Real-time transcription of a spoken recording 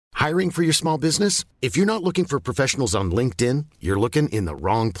Hiring for your small business? If you're not looking for professionals on LinkedIn, you're looking in the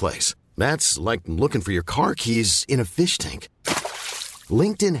wrong place. That's like looking for your car keys in a fish tank.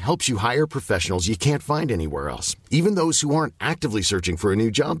 LinkedIn helps you hire professionals you can't find anywhere else, even those who aren't actively searching for a new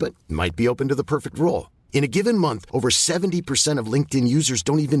job but might be open to the perfect role. In a given month, over 70% of LinkedIn users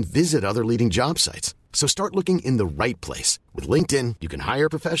don't even visit other leading job sites. So start looking in the right place. With LinkedIn, you can hire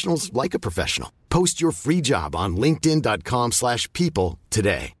professionals like a professional. Post your free job on linkedin.com/people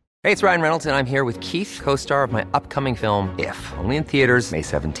today. Hey, it's Ryan Reynolds, and I'm here with Keith, co-star of my upcoming film, If, only in theaters May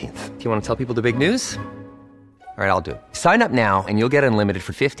 17th. Do you want to tell people the big news? All right, I'll do it. Sign up now and you'll get unlimited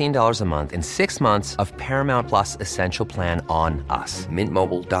for $15 a month and 6 months of Paramount Plus Essential Plan on us.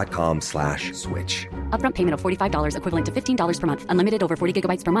 Mintmobile.com/switch. Upfront payment of $45 equivalent to $15 per month. Unlimited over 40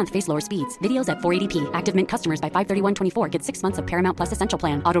 gigabytes per month. Face lower speeds. Videos at 480p. Active Mint customers by 531.24 get 6 months of Paramount Plus Essential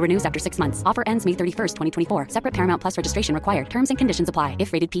Plan. Auto renews after 6 months. Offer ends May 31st, 2024. Separate Paramount Plus registration required. Terms and conditions apply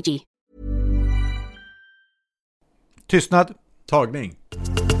if rated PG. Tystnad. Tagning.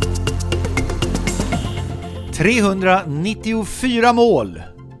 394 mål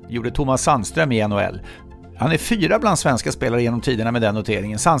gjorde Thomas Sandström i NHL. Han är 4 bland svenska spelare genom tiderna med den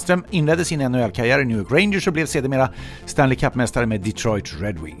noteringen. Sandström inledde sin NHL-karriär i New York Rangers och blev sedermera Stanley Cup-mästare med Detroit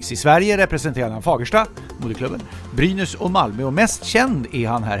Red Wings. I Sverige representerade han Fagersta, moderklubben, Brynäs och Malmö, och mest känd är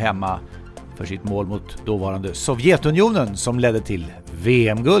han här hemma för sitt mål mot dåvarande Sovjetunionen som ledde till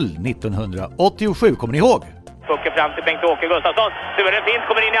VM-guld 1987. Kommer ni ihåg? Pucken fram till Bengt-Åke Gustafsson. Suverän fint,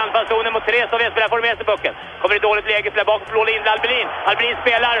 kommer in i anfallszonen mot 3 Sovjetspelare, får med sig pucken. Kommer i dåligt läge, spelar bak på Linde Albelin. Albelin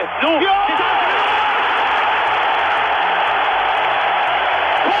spelar, slog! Ja!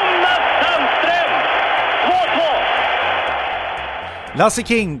 Thomas Sandström! 2-2! Lasse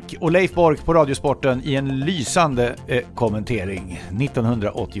Kink och Leif Bork på Radiosporten i en lysande kommentering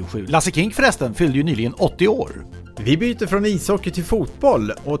 1987. Lasse Kink förresten fyllde ju nyligen 80 år. Vi byter från ishockey till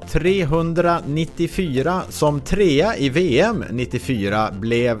fotboll och 394 som trea i VM 94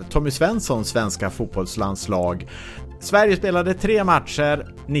 blev Tommy Svenssons svenska fotbollslandslag. Sverige spelade 3 matcher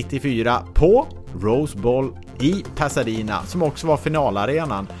 94 på Rose Bowl i Pasadena som också var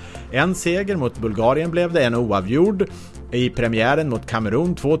finalarenan. En seger mot Bulgarien blev det, en oavgjord i premiären mot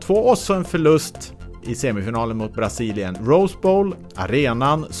Kamerun 2-2 och så en förlust i semifinalen mot Brasilien. Rose Bowl,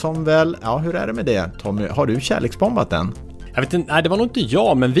 arenan som väl, ja, hur är det med det? Tommy, har du kärleksbombat den? Jag vet inte, nej, det var nog inte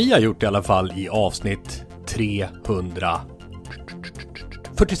jag, men vi har gjort det i alla fall i avsnitt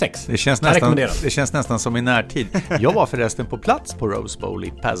 346. Det känns nästan som i närtid. Jag var förresten på plats på Rose Bowl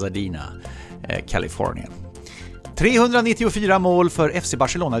i Pasadena, Kalifornien. 394 mål för FC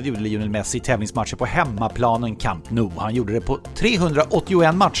Barcelona gjorde Lionel Messi i tävlingsmatcher på hemmaplanen Camp Nou. Han gjorde det på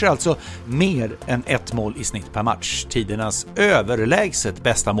 381 matcher, alltså mer än 1 mål i snitt per match. Tidernas överlägset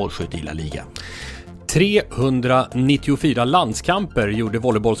bästa målskytt i La Liga. 394 landskamper gjorde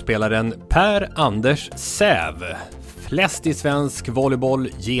volleybollspelaren Per-Anders Säv. Flest i svensk volleyboll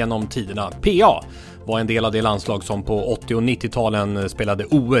genom tiderna. PA var en del av det landslag som på 80- och 90-talen spelade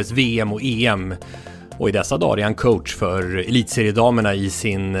OS, VM och EM. Och i dessa dagar är han coach för elitseriedamerna i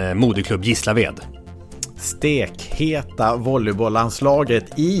sin moderklubb Gislaved. Stekheta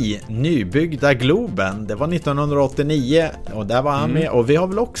volleybollandslaget i nybyggda Globen. Det var 1989 och där var han med. Och vi har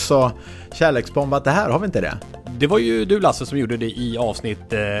väl också kärleksbombat det här, har vi inte det? Det var ju du, Lasse, som gjorde det i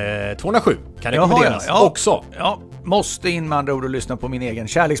avsnitt 207. Kan rekommenderas också. Ja, måste in med andra ord och lyssna på min egen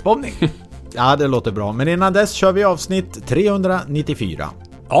kärleksbombning. Ja, det låter bra. Men innan dess kör vi avsnitt 394.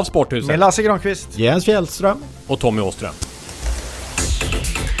 Av Sporthuset. Med Lasse Granqvist, Jens Fjällström och Tommy Åström.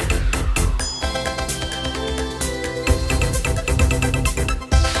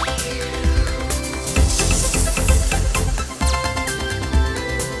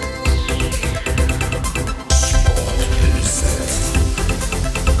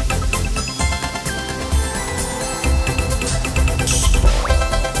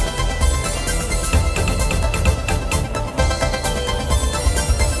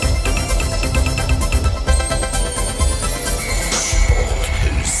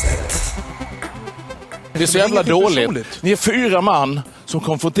 Det är så jävla dåligt. Ni är 4 man som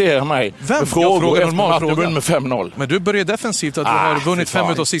konfronterar mig med frågor efter matchen med 5-0. Men du börjar defensivt att du har vunnit 5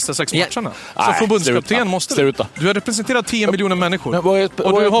 av de sista 6 matcherna. Så förbundskapten måste du. Du har representerat 10 miljoner människor. Och du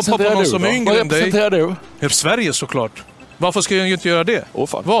har pappa någon som är yngre än dig. Vad representerar du? Sverige såklart. Varför ska jag inte göra det?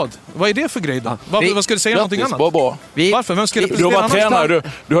 Vad är det för grej då? Vad ska du säga någonting annat? Bra. Varför? Vem ska representera annars?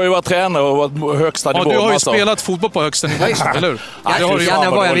 Du har ju varit tränare och varit på högsta nivå. Ja, du har ju spelat fotboll på högsta nivå, eller hur?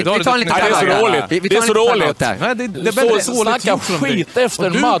 Det är så dåligt. Nej, det är väldigt dåligt gjort från dig. Skit efter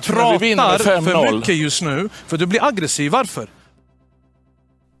en match när vi vinner med 5-0. Du pratar för mycket just nu, för du blir aggressiv. Varför?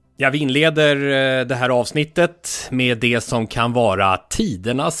 Ja, vi inleder det här avsnittet med det som kan vara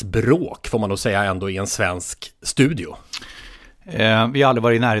tidernas bråk, får man nog säga ändå, i en svensk studio. Vi har aldrig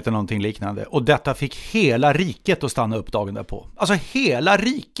varit i närheten av någonting liknande. Och detta fick hela riket att stanna upp dagen därpå. Alltså hela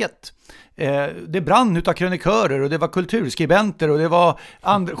riket. Det brann utav krönikörer och det var kulturskribenter och det var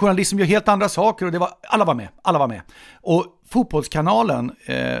journalister som gör helt andra saker och det var, alla var med. Och fotbollskanalen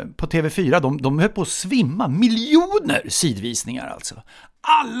på TV4, de höll på att svimma, miljoner sidvisningar alltså.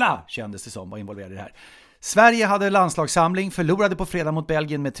 Alla kändes det som var involverade i det här. Sverige hade landslagssamling, förlorade på fredag mot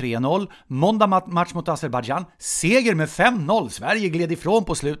Belgien med 3-0. Måndag match mot Azerbaijan, seger med 5-0. Sverige gled ifrån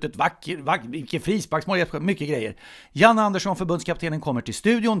på slutet, vacker frisparksmål, mycket grejer. Janne Andersson, förbundskaptenen, kommer till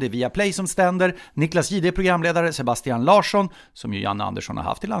studion. Det är Viaplay som ständer. Niklas Jihde, programledare. Sebastian Larsson, som ju Janne Andersson har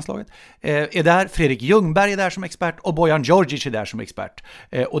haft i landslaget, är där. Fredrik Ljungberg är där som expert och Bojan Djordjic är där som expert.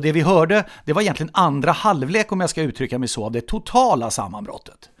 Och det vi hörde, det var egentligen andra halvlek, om jag ska uttrycka mig så, av det totala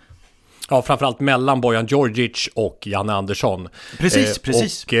sammanbrottet. Ja, framförallt mellan Bojan Djordjic och Janne Andersson. Precis.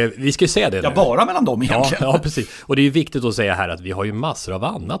 Och vi ska ju säga det nu. Ja, bara mellan dem egentligen. Ja, precis. Och det är ju viktigt att säga här att vi har ju massor av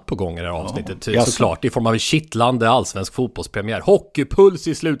annat på gång i det här avsnittet. Såklart, i form av kittlande allsvensk fotbollspremiär. Hockeypuls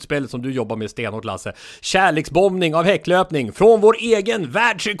i slutspelet som du jobbar med stenhårt, Lasse. Kärleksbombning av häcklöpning från vår egen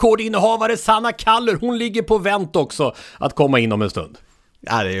världsrekordinnehavare Sanna Kallur. Hon ligger på vänt också att komma in om en stund.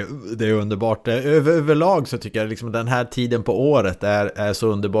 Ja, det är underbart. Överlag så tycker jag liksom den här tiden på året är så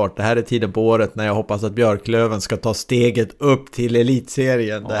underbart. Det här är tiden på året när jag hoppas att Björklöven ska ta steget upp till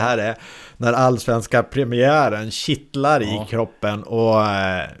elitserien. Det här är när allsvenska premiären kittlar i kroppen och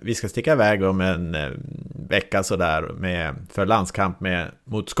vi ska sticka iväg om en vecka sådär för landskamp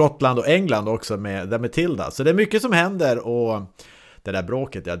mot Skottland och England också med Matilda. Så det är mycket som händer och det där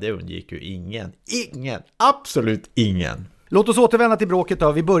bråket, ja, det undgick ju ingen, absolut ingen. Låt oss återvända till bråket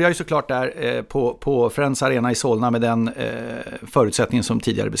då. Vi börjar ju såklart där på Friends Arena i Solna med den förutsättningen som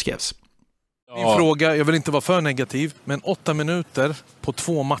tidigare beskrevs. Min fråga, jag vill inte vara för negativ, men 8 minuter på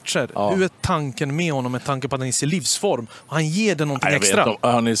 2 matcher. Ja. Hur är tanken med honom med tanke på att han är i sin livsform? Han ger det någonting extra. Vet,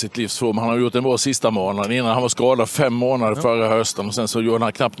 han är i sitt livsform. Han har gjort en bra sista månaden. Innan han var skadad 5 månader förra hösten och sen så gjorde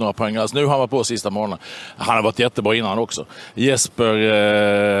han knappt några poäng. Alltså nu har han varit på sista månaden. Han har varit jättebra innan också. Jesper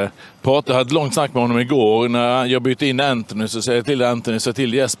jag hade ett långt snack med honom igår. När jag bytte in Anthony så säger jag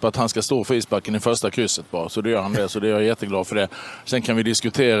till Jesper att han ska stå för isbacken i första krysset bara. Så det gör han det. Så det är jag jätteglad för det. Sen kan vi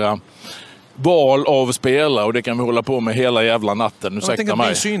diskutera val av spelare och det kan vi hålla på med hela jävla natten. Jag tänker att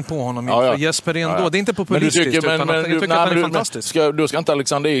din syn på honom för Jesper är ändå. Det är inte populistiskt utan jag tycker att han är fantastisk. Då ska inte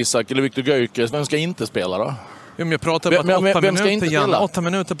Alexander Isak eller Viktor Gyökeres, vem ska inte spela då? Jag pratar om 8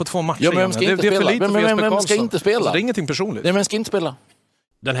 minuter på 2 matcher. Ja, men det är för lite för Jesper Karlsson. Ska inte spela? Så det är ingenting personligt. Nej, men ska inte spela.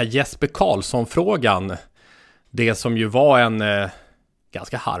 Den här Jesper Karlsson-frågan, det som ju var en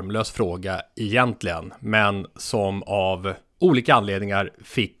ganska harmlös fråga egentligen, men som av olika anledningar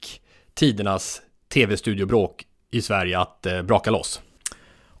fick tidernas tv-studiobråk i Sverige att braka loss.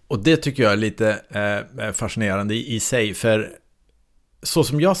 Och det tycker jag är lite fascinerande i sig, för så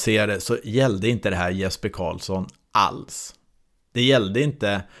som jag ser det så gällde inte det här Jesper Karlsson alls. Det gällde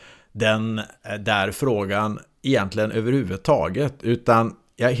inte den där frågan egentligen överhuvudtaget, utan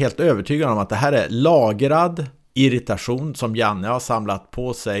jag är helt övertygad om att det här är lagrad irritation som Janne har samlat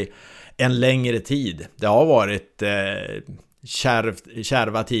på sig en längre tid. Det har varit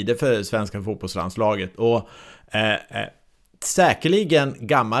kärva tider för svenska fotbollslandslaget och säkerligen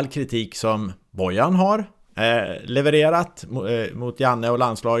gammal kritik som Bojan har levererat mot Janne och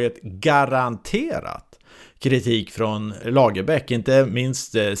landslaget, garanterat kritik från Lagerbäck, inte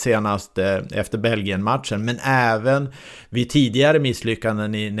minst senast efter Belgien-matchen, men även vid tidigare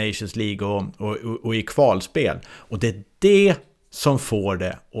misslyckanden i Nations League och i kvalspel. Och det är det som får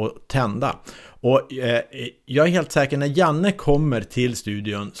det att tända. Och jag är helt säker, när Janne kommer till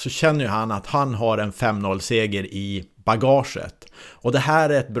studion så känner ju han att han har en 5-0-seger i bagaget. Och det här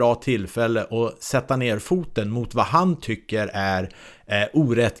är ett bra tillfälle att sätta ner foten mot vad han tycker är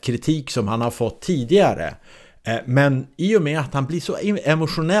orätt kritik som han har fått tidigare. Men i och med att han blir så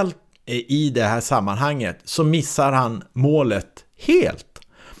emotionell i det här sammanhanget så missar han målet helt.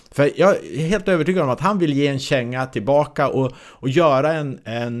 För jag är helt övertygad om att han vill ge en känga tillbaka och göra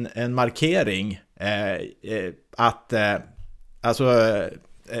en markering att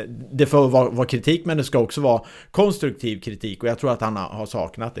det får vara kritik, men det ska också vara konstruktiv kritik, och jag tror att han har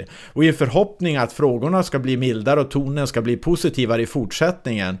saknat det. Och i en förhoppning att frågorna ska bli mildare och tonen ska bli positivare i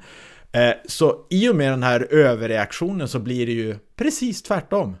fortsättningen, så i och med den här överreaktionen så blir det ju precis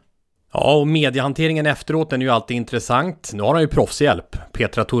tvärtom. Ja, och mediehanteringen efteråt, den är ju alltid intressant. Nu har han ju proffshjälp.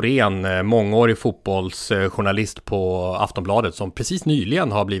 Petra Thorén, mångårig fotbollsjournalist på Aftonbladet, som precis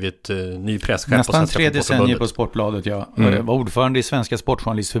nyligen har blivit ny presschef. Nästan 3 decennier på Sportbladet, ja. Var ordförande i Svenska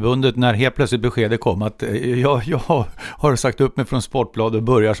Sportjournalistförbundet när helt plötsligt beskedet kom att jag har sagt upp mig från Sportbladet och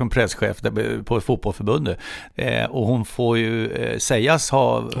börjar som presschef på Fotbollförbundet. Och hon får ju sägas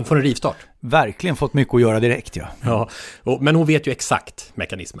ha... Hon får en rivstart. Verkligen fått mycket att göra direkt, ja. Ja, men hon vet ju exakt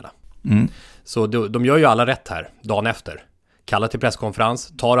mekanismerna. Så de gör ju alla rätt här dagen efter. Kallar till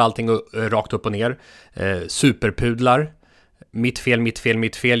presskonferens, tar allting rakt upp och ner, superpudlar, mitt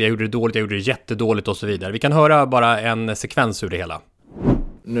fel, jag gjorde det dåligt, jag gjorde det jättedåligt och så vidare. Vi kan höra bara en sekvens ur det hela.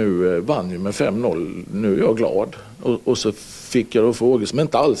 Nu vann ju med 5-0, nu är jag glad. Och så fick jag då frågor som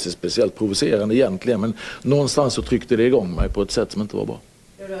inte alls är speciellt provocerande egentligen, men någonstans så tryckte det igång mig på ett sätt som inte var bra.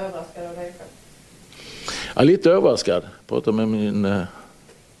 Är du överraskad av dig själv? Ja, lite överraskad. Pratade med min...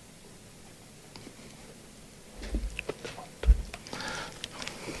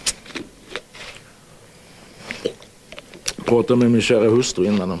 Pratade med min kära hustru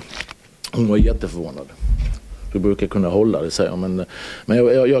innan. Hon var jätteförvånad. Du brukar kunna hålla det, säger jag. Men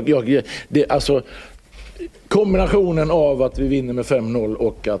alltså, kombinationen av att vi vinner med 5-0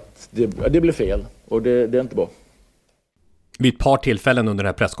 och att det blir fel. Och det är inte bra. Vid ett par tillfällen under den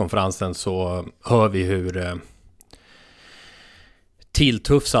här presskonferensen så hör vi hur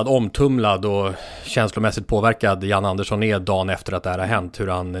tilltufsad, omtumlad och känslomässigt påverkad Jan Andersson är dagen efter att det här har hänt. Hur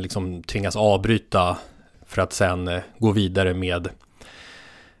han liksom tvingas avbryta för att sen gå vidare med,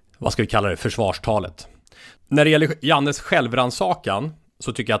 vad ska vi kalla det, försvarstalet. När det gäller Jannes självrannsakan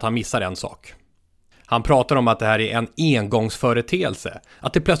så tycker jag att han missar en sak. Han pratar om att det här är en engångsföreteelse.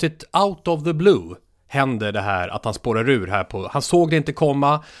 Att det plötsligt out of the blue händer det här, att han spårar ur här på. Han såg det inte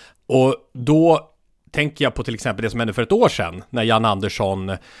komma, och då tänker jag på till exempel det som hände för ett år sedan när Jan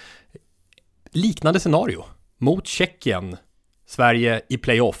Andersson, liknande scenario mot Tjeckien, Sverige i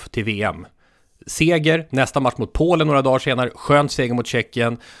playoff till VM. Seger, nästa match mot Polen några dagar senare, skönt seger mot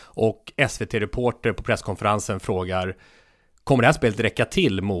Tjeckien, och SVT-reporter på presskonferensen frågar: kommer det här spelet räcka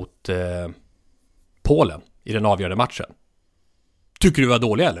till mot Polen i den avgörande matchen? Tycker du var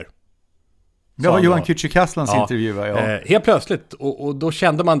dålig eller? Det var Johan Kücükaslan's intervju. Ja. Helt plötsligt, och då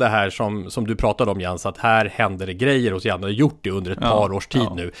kände man det här som du pratade om, Jens, att här händer det grejer hos Jan. Han har gjort det under ett par års tid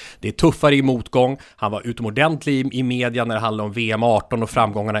nu. Det är tuffare i motgång. Han var utomordentlig i media när det handlade om VM 18 och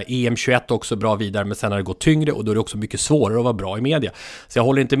framgångarna. EM 21 också bra vidare, men sen har det gått tyngre och då är det också mycket svårare att vara bra i media. Så jag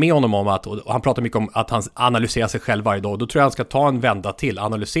håller inte med honom om att, och han pratar mycket om att han analyserar sig själv varje dag. Då tror jag han ska ta en vända till,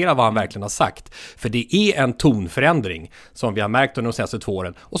 analysera vad han verkligen har sagt. För det är en tonförändring som vi har märkt under de senaste 2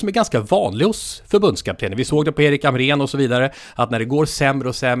 åren och som är ganska vanlig hos förbundskaptenen. Vi såg det på Erik Amrén och så vidare, att när det går sämre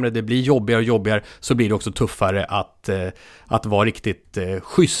och sämre, det blir jobbigare och jobbigare, så blir det också tuffare att vara riktigt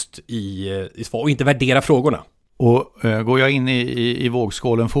schysst i svar och inte värdera frågorna. Och går jag in i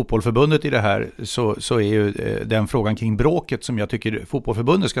vågskålen fotbollförbundet i det här, så är ju den frågan kring bråket som jag tycker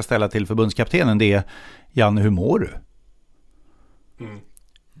fotbollförbundet ska ställa till förbundskaptenen, det är: Janne, hur mår du?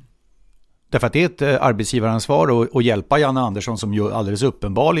 Därför att det är ett arbetsgivaransvar att hjälpa Janne Andersson, som ju alldeles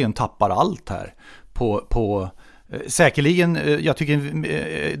uppenbarligen tappar allt här på säkerligen, jag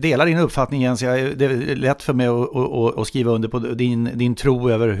tycker delar din uppfattning, Jens. Det är lätt för mig att skriva under på din tro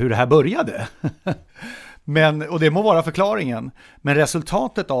över hur det här började. Och det må vara förklaringen. Men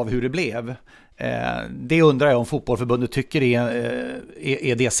resultatet av hur det blev, det undrar jag om fotbollförbundet tycker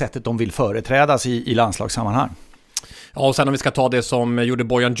är det sättet de vill företrädas i landslagssammanhang. Ja, och sen om vi ska ta det som gjorde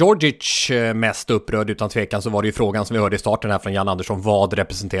Bojan Djordjic mest upprörd utan tvekan, så var det ju frågan som vi hörde i starten här från Jan Andersson: vad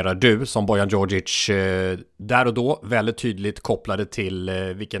representerar du? Som Bojan Djordjic där och då väldigt tydligt kopplade till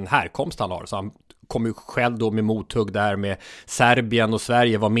vilken härkomst han har. Så han kom ju själv då med mothugg där med Serbien och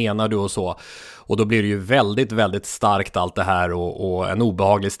Sverige, vad menar du och så. Och då blir det ju väldigt, väldigt starkt allt det här och en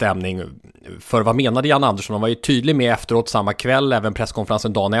obehaglig stämning. För vad menade Jan Andersson? Han var ju tydlig med efteråt samma kväll, även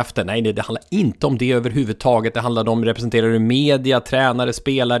presskonferensen dagen efter. Nej, det handlar inte om det överhuvudtaget. Det handlar om representerar media, tränare,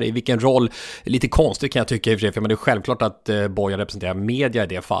 spelare, i vilken roll. Lite konstigt kan jag tycka i och för sig, för det är självklart att Bojan representerar media i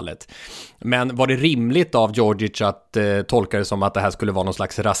det fallet. Men var det rimligt av Djordjic att tolka det som att det här skulle vara någon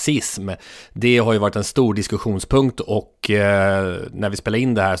slags rasism? Det har ju varit en stor diskussionspunkt, och när vi spelar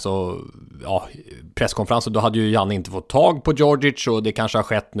in det här så, ja, presskonferensen, då hade ju Janne inte fått tag på Djordjic, och det kanske har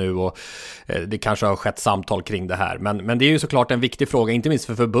skett nu, och det kanske har skett samtal kring det här. Men det är ju såklart en viktig fråga, inte minst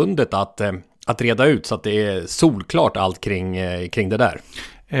för förbundet, att reda ut så att det är solklart allt kring det där.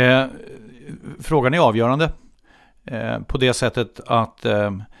 Frågan är avgörande på det sättet att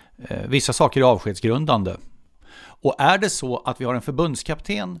vissa saker är avskedsgrundande. Och är det så att vi har en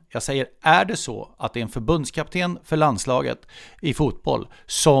förbundskapten, jag säger är det så att det är en förbundskapten för landslaget i fotboll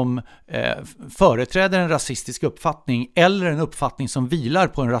som företräder en rasistisk uppfattning eller en uppfattning som vilar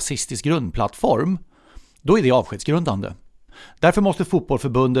på en rasistisk grundplattform, då är det avskedsgrundande. Därför måste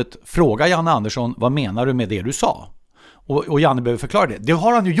fotbollförbundet fråga Janne Andersson, vad menar du med det du sa? Och Janne behöver förklara det. Det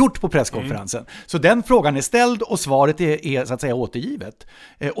har han ju gjort på presskonferensen. Så den frågan är ställd och svaret är så att säga återgivet.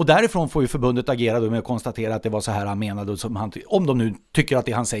 Och därifrån får ju förbundet agera då med att konstatera att det var så här han menade, om de nu tycker att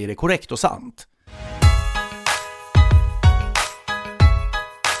det han säger är korrekt och sant.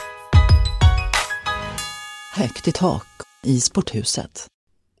 Högt i tak i Sporthuset.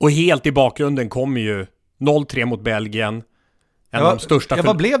 Och helt i bakgrunden kommer ju 0-3 mot Belgien. En av de största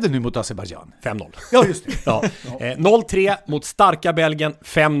vad blev det nu mot Azerbaijan? 5-0. Ja, just det. Ja. 0-3 mot starka Belgien,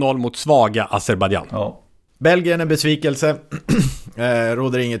 5-0 mot svaga Azerbaijan. Ja. Belgien är besvikelse.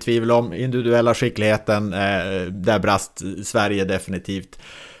 Råder inget tvivel om. Individuella skickligheten, där brast Sverige definitivt.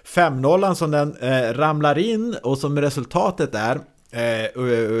 5-0 som den ramlar in och som resultatet är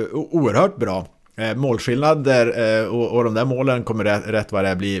oerhört bra. Målskillnader och de där målen kommer rätt vad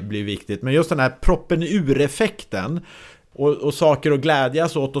det bli viktigt. Men just den här proppen ur-effekten och saker att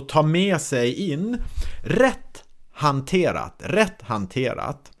glädjas åt och ta med sig in, rätt hanterat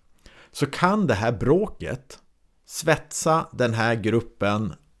så kan det här bråket svetsa den här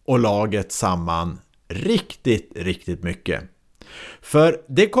gruppen och laget samman riktigt mycket. För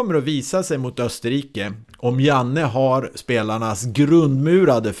det kommer att visa sig mot Österrike om Janne har spelarnas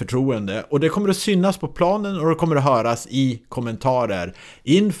grundmurade förtroende, och det kommer att synas på planen och det kommer att höras i kommentarer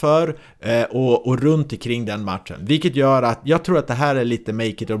inför och runt omkring den matchen, vilket gör att jag tror att det här är lite make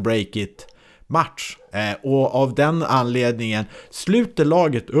it or break it match, och av den anledningen sluter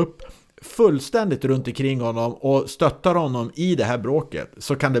laget upp fullständigt runt omkring honom och stöttar honom i det här bråket,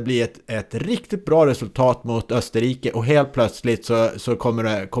 så kan det bli ett riktigt bra resultat mot Österrike, och helt plötsligt så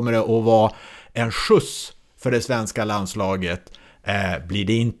kommer det att vara en skjuts för det svenska landslaget. Blir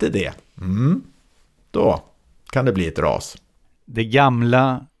det inte det, då kan det bli ett ras. Det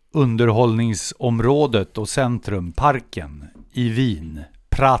gamla underhållningsområdet och centrumparken i Wien,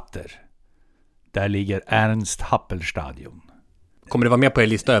 Prater, där ligger Ernst Happel-stadion. Kommer det vara med på er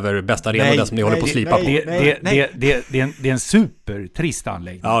lista över bästa arenor som ni håller på att slipa på? Det är en supertrist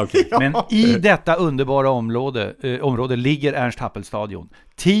anläggning. Ja, okay. Men i detta underbara område ligger Ernst Happel-stadion.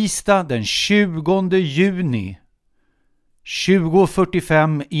 Tisdag den 20 juni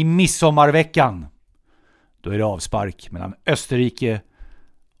 20:45 i midsommarveckan. Då är det avspark mellan Österrike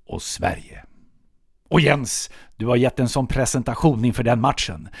och Sverige. Och Jens, du har gett en sån presentation inför den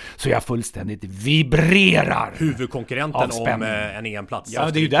matchen så jag fullständigt vibrerar. Huvudkonkurrenten om en EM-plats. Ja,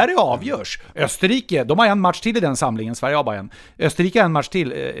 det är ju där det avgörs. Österrike, de har en match till i den samlingen. Sverige har bara en. Österrike har en match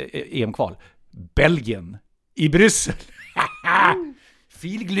till EM-kval. Belgien i Bryssel.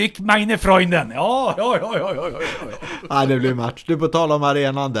 Viel Glück, meine Freunden. Ja, det blir match. Du får tala om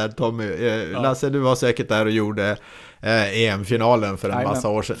arenan där, Tommy. Lasse, du var säkert där och gjorde EM-finalen för en massa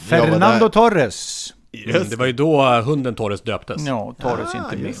år sedan. Fernando Torres. Det var ju då hunden Torres döptes. Ja, Torres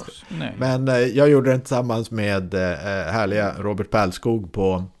inte med oss. Nej. Men jag gjorde det tillsammans med härliga Robert Pärlskog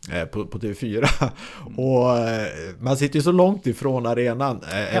på TV4. Och man sitter ju så långt ifrån arenan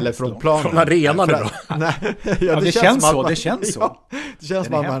eller från planen. Från arenan då? Nej, det känns så. Det känns så. Det känns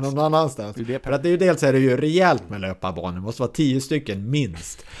som att man är någon annanstans. För att det är ju dels är det ju rejält med löparbanor. Det måste vara 10 stycken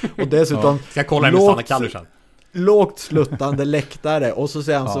minst. Och dessutom ska jag kolla med Sanna Kallur sen. Lågt sluttande läktare, och så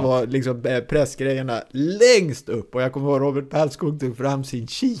sen så var liksom pressgrejerna längst upp, och jag kommer ihåg Robert Pärlskog tog fram sin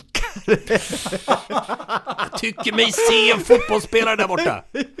kikare. Jag tycker mig se en fotbollsspelare där borta.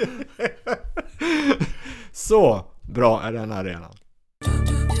 Så bra är den arenan.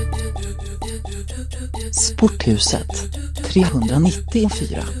 Sporthuset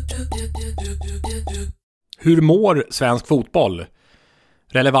 394. Hur mår svensk fotboll?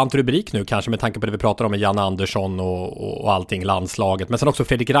 Relevant rubrik nu kanske med tanke på det vi pratar om med Janne Andersson och allting, landslaget. Men sen också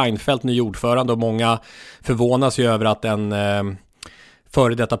Fredrik Reinfeldt, ny ordförande, och många förvånas ju över att en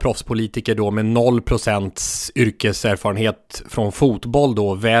före detta proffspolitiker då med 0% yrkeserfarenhet från fotboll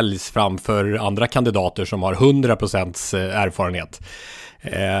då väljs framför andra kandidater som har 100% erfarenhet.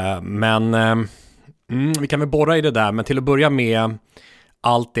 Men vi kan väl borra i det där, men till att börja med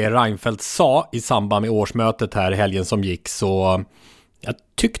allt det Reinfeldt sa i samband med årsmötet här helgen som gick, så jag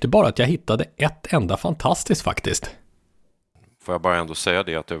tyckte bara att jag hittade ett enda fantastiskt faktiskt. Får jag bara ändå säga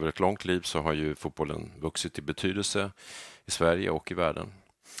det att över ett långt liv så har ju fotbollen vuxit i betydelse i Sverige och i världen.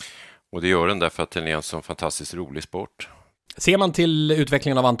 Och det gör den därför att den är en så fantastiskt rolig sport. Ser man till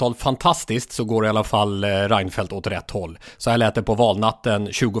utvecklingen av antal fantastiskt så går i alla fall Reinfeldt åt rätt håll. Så här lät det på valnatten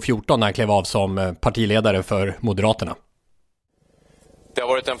 2014 när han klev av som partiledare för Moderaterna. Det har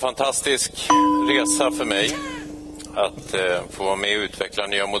varit en fantastisk resa för mig att få vara med och utveckla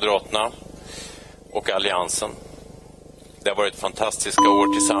Nya Moderaterna och Alliansen. Det har varit fantastiska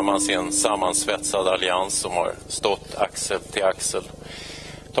år tillsammans i en sammansvetsad allians som har stått axel till axel.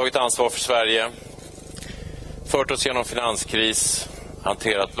 Tagit ansvar för Sverige, fört oss genom finanskris,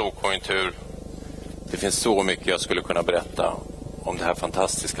 hanterat lågkonjunktur. Det finns så mycket jag skulle kunna berätta om det här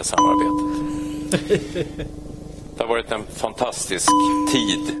fantastiska samarbetet. Det har varit en fantastisk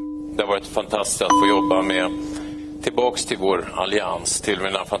tid. Det har varit fantastiskt att få jobba med tillbaks till vår allians, till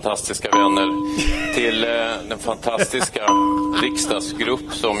mina fantastiska vänner, till den fantastiska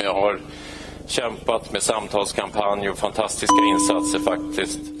riksdagsgrupp som jag har kämpat med samtalskampanj och fantastiska insatser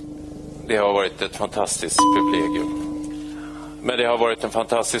faktiskt. Det har varit ett fantastiskt privilegium. Men det har varit en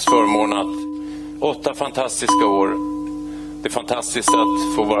fantastisk förmån att 8 fantastiska år. Det är fantastiskt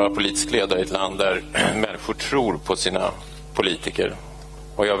att få vara politisk ledare i ett land där människor tror på sina politiker.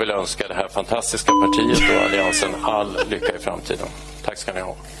 Och jag vill önska det här fantastiska partiet och alliansen all lycka i framtiden. Tack ska ni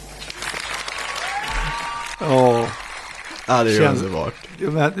ha. Ja, det är underbart.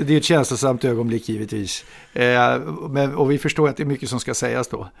 Det är ett känslosamt ögonblick givetvis. Och vi förstår att det är mycket som ska sägas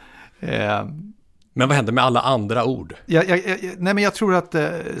då. Men vad hände med alla andra ord? Nej, men jag tror att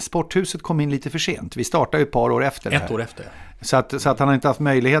Sporthuset kom in lite för sent. Vi startade ett par år efter. Ett år efter. Så att han har inte haft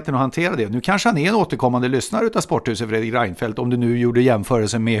möjligheten att hantera det. Nu kanske han är en återkommande lyssnare utav Sporthuset, Fredrik Reinfeldt, om du nu gjorde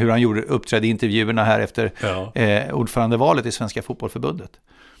jämförelse med hur han uppträdde i intervjuerna här efter ordförandevalet i Svenska fotbollförbundet.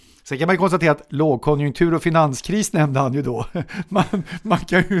 Sen kan man konstatera att lågkonjunktur och finanskris nämnde han ju då. Man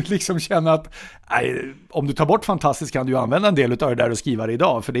kan ju liksom känna att om du tar bort fantastiskt kan du ju använda en del av det där och skriva det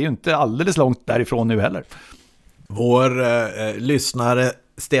idag. För det är ju inte alldeles långt därifrån nu heller. Vår lyssnare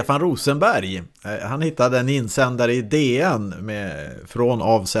Stefan Rosenberg, han hittade en insändare i DN från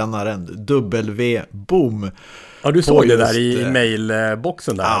avsändaren tv-bråket. Ja, du såg det där i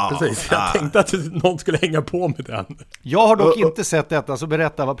mailboxen där, precis. Jag tänkte att någon skulle hänga på med den. Jag har dock inte sett detta, så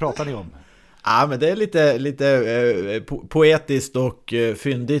berätta, vad pratar ni om? Ja, men det är lite poetiskt och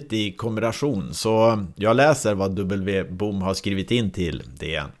fyndigt i kombination. Så jag läser vad tv-bråket har skrivit in till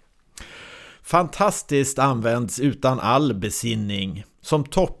DN. Fantastiskt används utan all besinning, som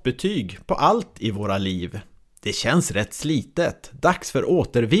toppbetyg på allt i våra liv. Det känns rätt slitet, dags för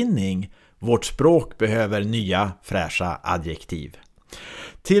återvinning. Vårt språk behöver nya fräscha adjektiv.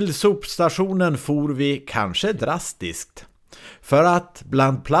 Till sopstationen for vi kanske drastiskt. För att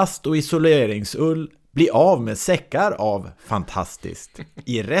bland plast och isoleringsull bli av med säckar av fantastiskt.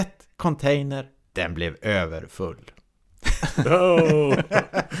 I rätt container, den blev överfull.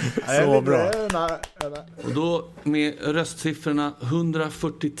 Så bra. Och då med röstsiffrorna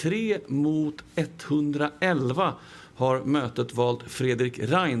 143 mot 111 har mötet valt Fredrik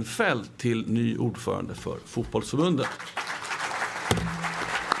Reinfeldt till ny ordförande för Fotbollsförbundet.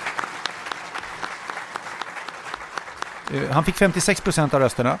 Han fick 56% av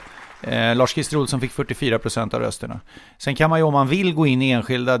rösterna. Lars-Christer Olsson fick 44% av rösterna. Sen kan man ju, om man vill, gå in i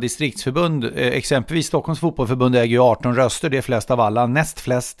enskilda distriktsförbund. Exempelvis Stockholms fotbollförbund äger ju 18 röster. Det är flest av alla. Näst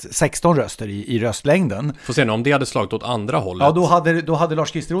flest 16 röster i röstlängden. Får se om det hade slagit åt andra hållet. Ja, då hade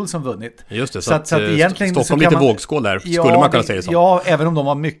Lars-Christer Olsson vunnit. Just det, så att egentligen Stockholm lite vågskål där, skulle man kunna säga så. Ja, även om de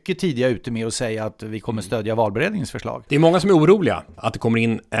var mycket tidiga ute med att säga att vi kommer stödja valberedningens förslag. Det är många som är oroliga att det kommer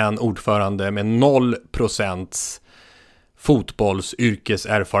in en ordförande med 0%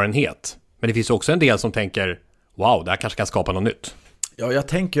 fotbollsyrkeserfarenhet. Men det finns också en del som tänker, wow, det här kanske kan skapa något nytt. Ja, jag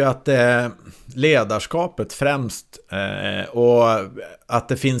tänker ju att ledarskapet främst och att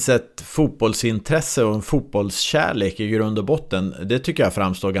det finns ett fotbollsintresse och en fotbollskärlek i grund och botten, det tycker jag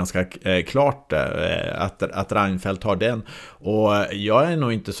framstår ganska klart att Reinfeldt har den. Och jag är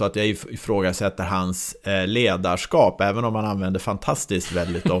nog inte så att jag ifrågasätter hans ledarskap, även om han använder fantastiskt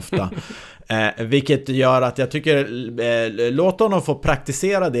väldigt ofta. Vilket gör att jag tycker låt honom få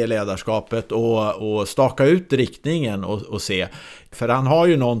praktisera det ledarskapet och staka ut riktningen och se. För han har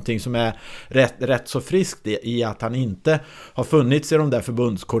ju någonting som är rätt så friskt i att han inte har funnits i de där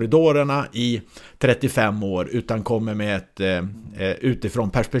förbundskorridorerna i 35 år utan kommer med ett utifrån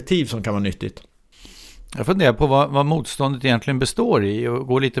perspektiv som kan vara nyttigt. Jag funderar på vad motståndet egentligen består i och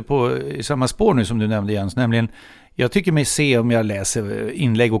går lite i samma spår nu som du nämnde, Jens, nämligen Jag tycker mig se, om jag läser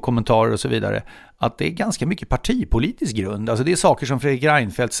inlägg och kommentarer och så vidare, att det är ganska mycket partipolitisk grund. Alltså det är saker som Fredrik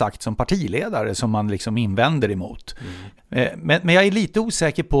Reinfeldt sagt som partiledare som man liksom invänder emot. Men jag är lite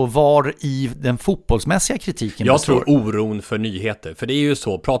osäker på var i den fotbollsmässiga kritiken jag består. Tror oron för nyheter. För det är ju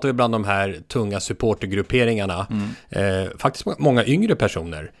så, pratar vi bland de här tunga supportergrupperingarna, faktiskt många yngre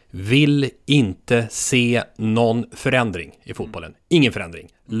personer vill inte se någon förändring i fotbollen. Ingen förändring.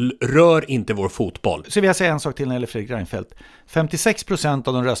 Rör inte vår fotboll. Så vill jag säga en sak till när det gäller Fredrik Reinfeldt. 56%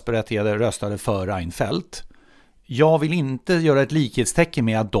 av de röstberättigade röstade för Reinfeldt. Jag vill inte göra ett likhetstecken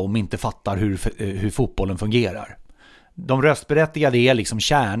med att de inte fattar hur fotbollen fungerar. De röstberättigade är liksom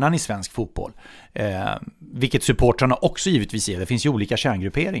kärnan i svensk fotboll. Vilket supportrarna också givetvis är. Det finns ju olika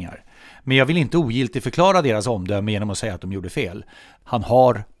kärngrupperingar. Men jag vill inte ogiltigt förklara deras omdöme genom att säga att de gjorde fel. Han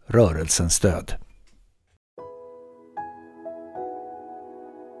har rörelsens stöd.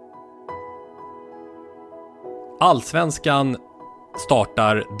 Allsvenskan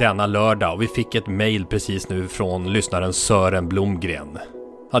startar denna lördag och vi fick ett mejl precis nu från lyssnaren Sören Blomgren.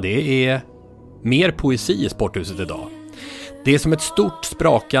 Ja, det är mer poesi i Sporthuset idag. Det är som ett stort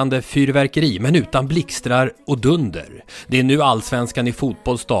sprakande fyrverkeri men utan blixtrar och dunder. Det är nu allsvenskan i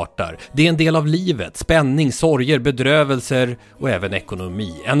fotboll startar. Det är en del av livet, spänning, sorger, bedrövelser och även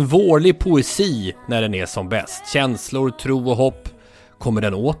ekonomi. En vårlig poesi när den är som bäst. Känslor, tro och hopp. Kommer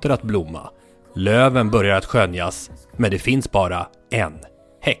den åter att blomma? Löven börjar att skönjas, men det finns bara en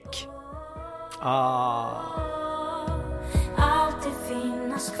häck. Alltid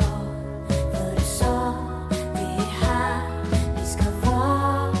finnas kvar, för du sa vi är här, vi ska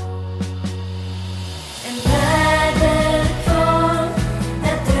vara. En värld är kvar,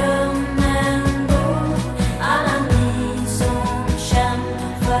 där drömmen bor. Alla ni som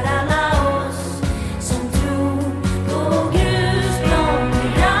kämpar för alla oss som tror på grusblom. Vi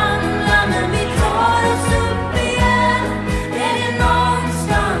ramlar men vi tar oss upp igen. Är det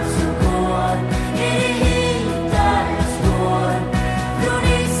någonstans så går, är det hit där jag står. Från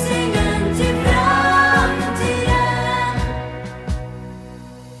Hisingen till framtiden.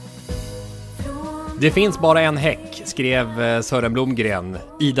 Det finns bara en häck, skrev Sören Blomgren.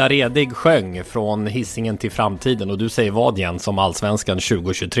 Ida Redig sjöng Från Hisingen till framtiden. Och du säger vad igen som allsvenskan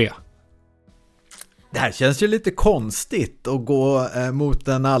 2023? Det här känns ju lite konstigt att gå mot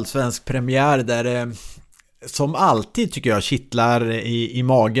en allsvensk premiär där det som alltid tycker jag kittlar i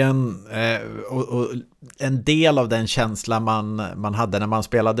magen och en del av den känsla man hade när man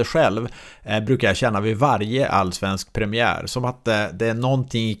spelade själv brukar jag känna vid varje allsvensk premiär, som att det är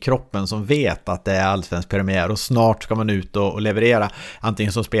någonting i kroppen som vet att det är allsvensk premiär och snart ska man ut och leverera,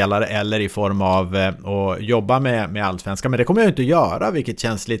 antingen som spelare eller i form av att jobba med allsvenska. Men det kommer jag inte att göra, vilket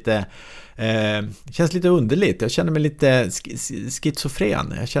känns lite underligt. Jag känner mig lite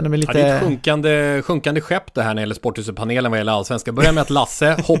schizofren. Jag känner mig lite... Ja, det är ett sjunkande skepp det här när det gäller Sporthuset-panelen vad gäller allsvenska. Börjar med att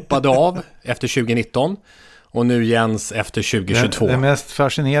Lasse hoppade av efter 2019 och nu Jens efter 2022. Det mest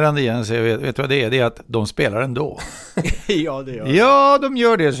fascinerande Jens, vet du vad det är? Det är att de spelar ändå. Ja, det gör det. Ja, de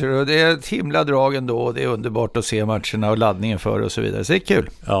gör det. Så det är ett himla drag ändå. Det är underbart att se matcherna och laddningen för och så vidare. Så det är kul.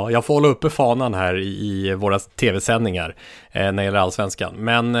 Ja, jag får hålla uppe fanan här i våra tv-sändningar när det gäller allsvenskan.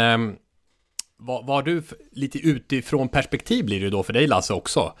 Men... Vad du lite utifrån perspektiv blir det då för dig Lasse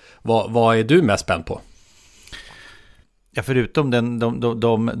också? Vad är du mest spänd på? Ja, förutom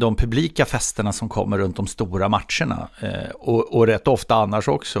de publika festerna som kommer runt de stora matcherna och rätt ofta annars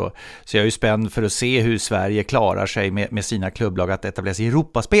också, så jag är ju spänd för att se hur Sverige klarar sig med sina klubblag att etablera sig i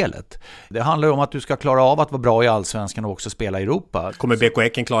Europaspelet. Det handlar om att du ska klara av att vara bra i allsvenskan och också spela i Europa. Kommer BK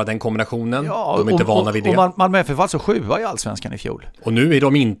Häcken klara den kombinationen? Ja, de är inte vana vid det. Och Malmö FF var alltså 7 i allsvenskan i fjol. Och nu är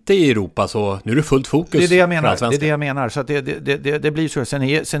de inte i Europa, så nu är det fullt fokus. Det är det jag menar. Det är det jag menar. Så att det blir så.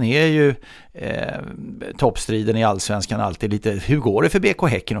 Sen är ju toppstriden i allsvenskan alltid lite, hur går det för BK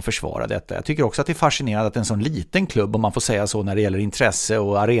Häcken att försvara detta? Jag tycker också att det är fascinerande att en sån liten klubb, om man får säga så, när det gäller intresse,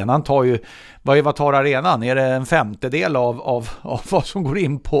 och arenan tar ju, vad tar arenan? Är det en femtedel av vad som går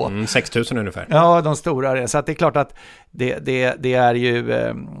in på? 6 000 ungefär. Ja, de stora. Så att det är klart att det är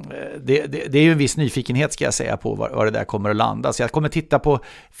ju en viss nyfikenhet, ska jag säga, på var det där kommer att landa. Så jag kommer titta på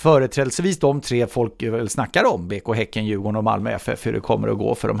företrädelsevis de 3 folk snackar om, BK Häcken, Djurgården och Malmö FF, hur det kommer att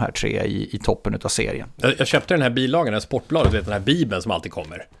gå för de här 3 i toppen av serien. Jag köpte den här bilagan, den här Sportbladet, den här bibeln som alltid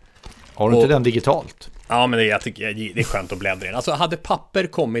kommer. Har du inte den digitalt? Ja, men jag tycker det är skönt att bläddra in. Alltså, hade papper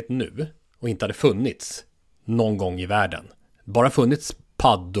kommit nu och inte hade funnits någon gång i världen, bara funnits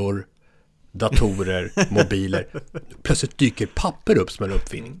paddor, datorer, mobiler, plötsligt dyker papper upp som en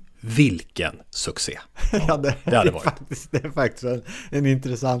uppfinning. vilken succé. Ja, det hade varit. Det är faktiskt en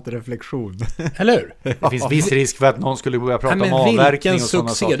intressant reflektion. Eller hur? Det finns viss risk för att någon skulle börja prata om avverkning och sådana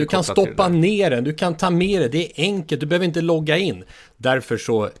saker. Du kan stoppa ner den, du kan ta med det. Det är enkelt, du behöver inte logga in. Därför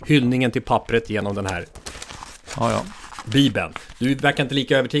så hyllningen till pappret genom den här Bibeln. Du verkar inte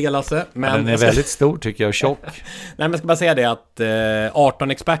lika övertygad, Lasse. Men den är väldigt stor tycker jag, tjock. Nej, men jag ska bara säga det att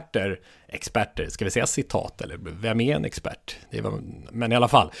 18 experter, ska vi säga citat eller vem är en expert? Men i alla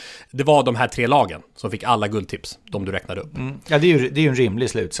fall, det var de här 3 lagen som fick alla guldtips, de du räknade upp. Ja, det är ju en rimlig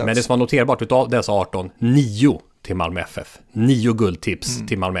slutsats. Men det som var noterbart utav dessa 18, 9 till Malmö FF. 9 guldtips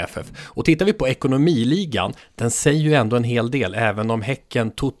till Malmö FF. Och tittar vi på ekonomiligan, den säger ju ändå en hel del, även om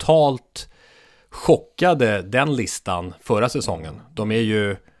Häcken totalt chockade den listan förra säsongen. De är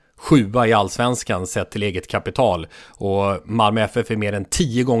ju 7 i allsvenskan sett till eget kapital, och Malmö FF är mer än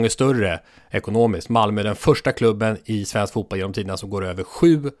 10 gånger större ekonomiskt. Malmö är den första klubben i svensk fotboll genom tiderna som går över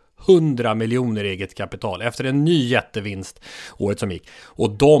 700 miljoner eget kapital efter en ny jättevinst året som gick.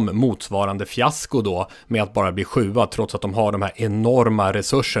 Och de motsvarande fiasko då med att bara bli 7 trots att de har de här enorma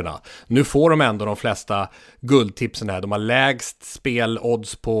resurserna. Nu får de ändå de flesta guldtipsen här. De har lägst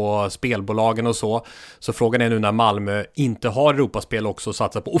spelodds på spelbolagen och så. Så frågan är nu när Malmö inte har Europaspel också att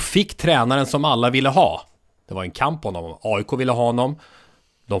satsa på och fick tränaren som alla ville ha. Det var en kamp om honom. AIK ville ha honom.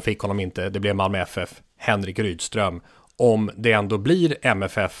 De fick honom inte. Det blev Malmö FF. Henrik Rydström. Om det ändå blir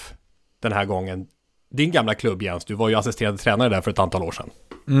MFF den här gången. Din gamla klubb, Jens, du var ju assisterande tränare där för ett antal år sedan.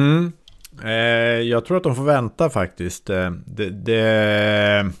 Jag tror att de får vänta faktiskt.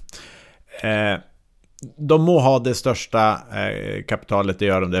 De må ha det största kapitalet, det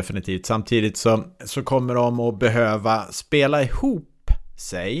gör de definitivt. Samtidigt så kommer de att behöva spela ihop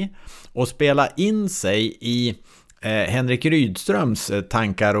sig och spela in sig i Henrik Rydströms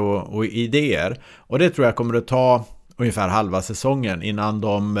tankar och idéer. Och det tror jag kommer att ta ungefär halva säsongen innan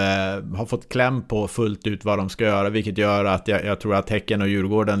de har fått kläm på fullt ut vad de ska göra, vilket gör att jag tror att Häcken och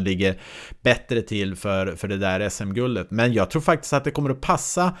Djurgården ligger bättre till för det där SM-guldet. Men jag tror faktiskt att det kommer att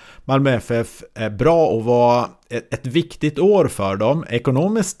passa Malmö FF bra och vara ett viktigt år för dem.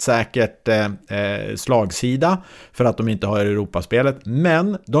 Ekonomiskt säkert slagsida för att de inte har Europaspelet,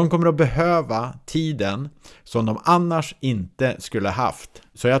 men de kommer att behöva tiden som de annars inte skulle haft.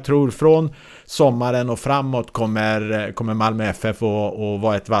 Så jag tror från sommaren och framåt kommer Malmö FF att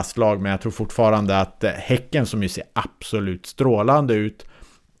vara ett vasst lag, men jag tror fortfarande att Häcken, som ju ser absolut strålande ut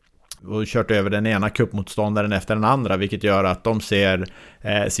och kört över den ena cupmotståndaren efter den andra, vilket gör att de ser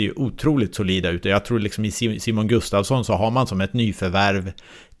otroligt solida ut. Jag tror liksom i Simon Gustafsson så har man som ett nyförvärv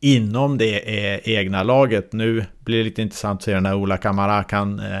inom det egna laget. Nu blir det lite intressant att se när Ola Kamara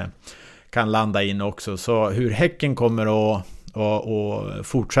kan landa in också. Så hur Häcken kommer att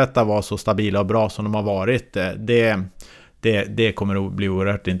fortsätta vara så stabila och bra som de har varit, det kommer att bli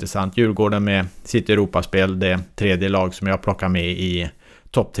oerhört intressant. Djurgården med sitt Europaspel, det 3:e lag som jag plockar med i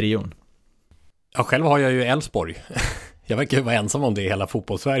topptrion. Ja, själv har jag ju Elfsborg. Jag verkar ju vara ensam om det i hela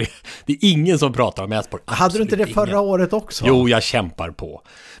fotbollssverige. Det är ingen som pratar om Elfsborg. Hade du inte det förra året också? Jo, jag kämpar på.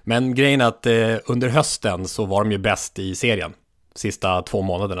 Men grejen är att under hösten så var de ju bäst i serien. Sista 2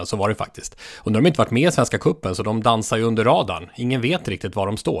 månaderna så var det faktiskt. Och nu har de inte varit med i Svenska cupen, så de dansar ju under radarn. Ingen vet riktigt var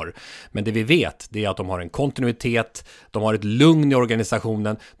de står. Men det vi vet, det är att de har en kontinuitet, de har ett lugn i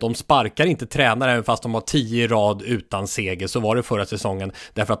organisationen, de sparkar inte tränare även fast de har 10 i rad utan seger. Så var det förra säsongen,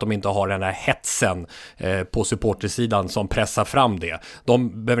 därför att de inte har den här hetsen på supportersidan som pressar fram det.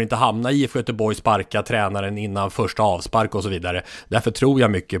 De behöver inte hamna i Göteborg, sparka tränaren innan första avspark och så vidare. Därför tror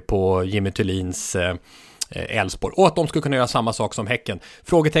jag mycket på Jimmy Thulins Elfsborg, och att de skulle kunna göra samma sak som Häcken.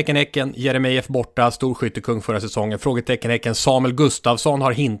 Frågetecken Häcken, Jeremejeff borta, stor skyttekung förra säsongen. Frågetecken Häcken, Samuel Gustafsson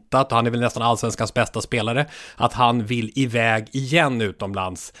har hintat, han är väl nästan allsvenskans bästa spelare, att han vill iväg igen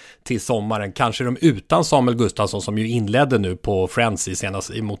utomlands till sommaren. Kanske de utan Samuel Gustafsson som ju inledde nu på Friends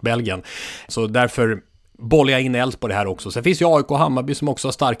senast mot Belgien. Så därför bollar jag in Elfsborg det här också. Sen finns ju AIK och Hammarby som också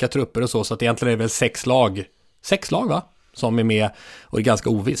har starka trupper och så att egentligen är det väl 6 lag va? Som är med, och det är ganska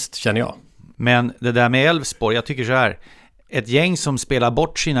ovisst, känner jag. Men det där med Elfsborg, jag tycker så här, ett gäng som spelar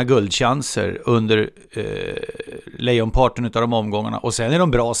bort sina guldchanser under lejonparten av de omgångarna, och sen är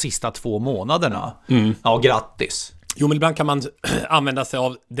de bra sista 2 månaderna. Ja, grattis. Jo, men ibland kan man använda sig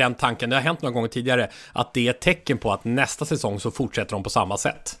av den tanken, det har hänt några gånger tidigare, att det är ett tecken på att nästa säsong så fortsätter de på samma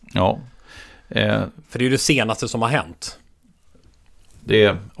sätt. Ja. För det är ju det senaste som har hänt.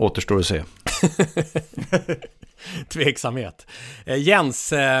 Det återstår att se. Tveksamhet.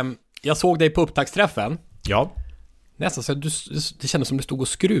 Jens, jag såg dig på upptaktsträffen. Ja. Nästan så det kändes som du stod och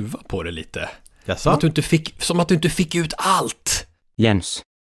skruva på det lite. Jaså? Som att du inte fick ut allt. Jens,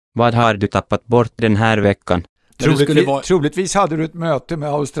 vad har du tappat bort den här veckan? Troligtvis hade du ett möte med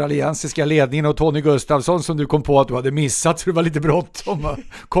australiensiska ledningen och Tony Gustafsson som du kom på att du hade missat, så det var lite bråttom att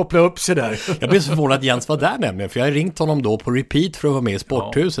koppla upp sig där. Jag blev så förvånad att Jens var där nämligen, för jag har ringt honom då på repeat för att vara med i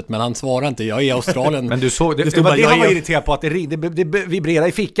Sporthuset, men han svarade inte. Jag är i Australien. Men du såg, det var det han var irriterad på, att det vibrerade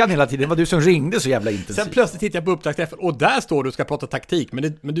i fickan hela tiden. Det var du som ringde så jävla intensivt. Sen plötsligt tittade jag på upptaktsträffen och där står du och ska prata taktik,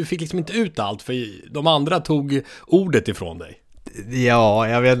 men du fick liksom inte ut allt, för de andra tog ordet ifrån dig. Ja,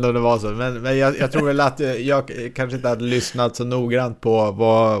 jag vet inte om det var så. Men jag tror väl att jag kanske inte hade lyssnat så noggrant på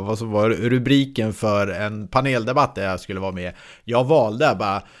vad som var rubriken för en paneldebatt där jag skulle vara med. Jag valde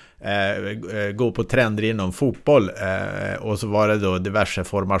bara gå på trender inom fotboll, och så var det då diverse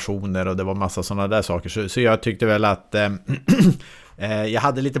formationer och det var massa sådana där saker. Så jag tyckte väl att jag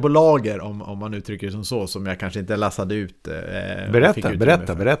hade lite på lager, om man uttrycker det som jag kanske inte lassade ut.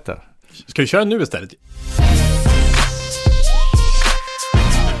 Berätta. Ska vi köra nu istället?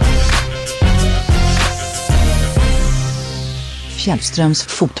 Fjällströms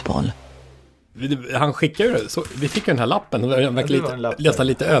fotboll. Han skickar ju så vi fick ju den här lappen och verkligen nästan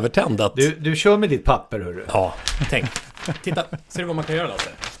lite övertänd att... Du kör med ditt papper, hörru. Ja, tänk. Titta, ser du vad man kan göra, Lasse?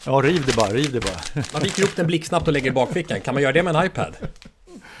 Ja, riv det bara. Man viker upp den blixtsnabbt och lägger i bakfickan. Kan man göra det med en iPad?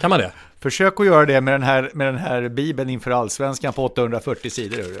 Kan man det? Försök att göra det med den här bibeln inför allsvenskan på 840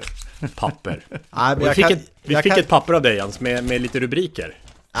 sidor, hörru. Papper. Nej, vi fick ett papper av dig, Jens, med lite rubriker.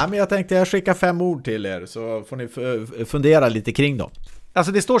 Ja, men jag tänkte jag skickar 5 ord till er, så får ni fundera lite kring dem.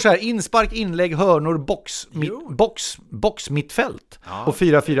 Alltså det står så här: inspark, inlägg, hörnor, box mittfält. Ja. Och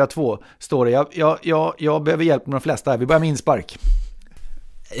 4-4-2 står det. Jag behöver hjälp med de flesta här. Vi börjar med inspark.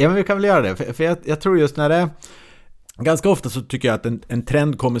 Ja, men vi kan väl göra det. För jag tror just när det... Ganska ofta så tycker jag att en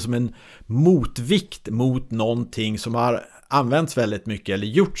trend kommer som en motvikt mot någonting som har använts väldigt mycket eller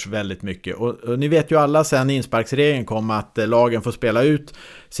gjorts väldigt mycket. Och ni vet ju alla sen insparksregeln kom att lagen får spela ut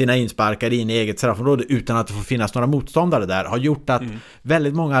sina insparkar in i eget straffområde utan att det får finnas några motståndare där. Har gjort att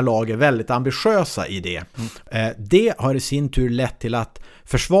väldigt många lag är väldigt ambitiösa i det. Det har i sin tur lett till att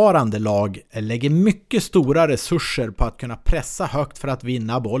försvarande lag lägger mycket stora resurser på att kunna pressa högt för att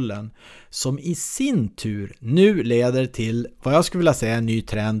vinna bollen, som i sin tur nu leder till vad jag skulle vilja säga en ny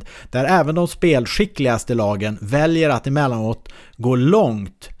trend där även de spelskickligaste lagen väljer att emellanåt gå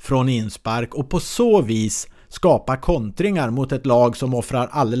långt från inspark och på så vis skapa kontringar mot ett lag som offrar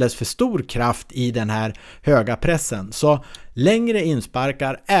alldeles för stor kraft i den här höga pressen. Så längre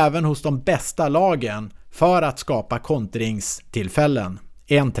insparkar även hos de bästa lagen för att skapa kontringstillfällen.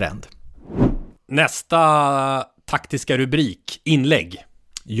 En trend. Nästa taktiska rubrik, inlägg.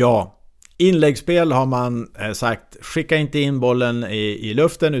 Ja, inläggsspel har man sagt, skicka inte in bollen i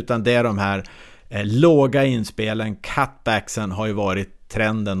luften, utan det är de här låga inspelen, cutbacksen har ju varit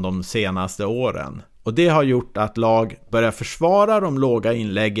trenden de senaste åren. Och det har gjort att lag börjar försvara de låga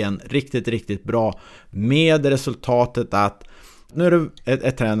inläggen riktigt, riktigt bra, med resultatet att nu är det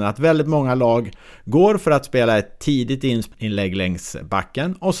ett trend att väldigt många lag går för att spela ett tidigt inlägg längs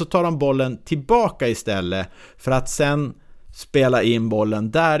backen och så tar de bollen tillbaka istället för att sen spela in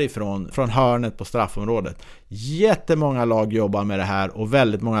bollen därifrån, från hörnet på straffområdet. Jättemånga lag jobbar med det här och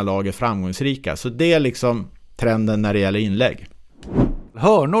väldigt många lag är framgångsrika. Så det är liksom trenden när det gäller inlägg.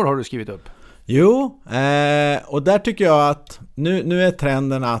 Hörnor har du skrivit upp. Jo, och där tycker jag att nu är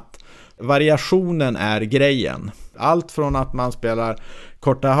trenden att variationen är grejen. Allt från att man spelar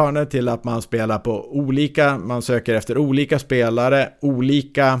korta hörnor till att man spelar på olika, man söker efter olika spelare,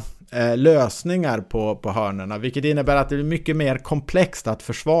 olika lösningar på hörnorna, vilket innebär att det blir mycket mer komplext att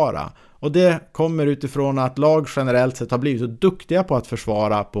försvara. Och det kommer utifrån att lag generellt sett har blivit så duktiga på att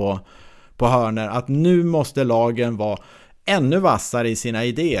försvara på hörnor att nu måste lagen vara ännu vassare i sina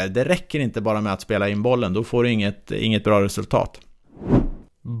idéer. Det räcker inte bara med att spela in bollen, då får du inget bra resultat.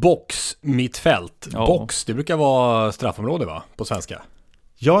 Box, mittfält. Ja. Box, det brukar vara straffområde, va? På svenska.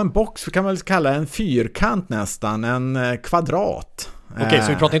 Ja, en box kan man väl kalla en fyrkant nästan, en kvadrat. Okej,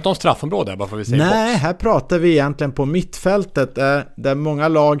 så vi pratar inte om straffområde bara för att vi säger Nej, box. Här pratar vi egentligen på mittfältet där många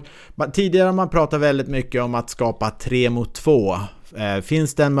lag, tidigare man pratar väldigt mycket om att skapa 3 mot 2.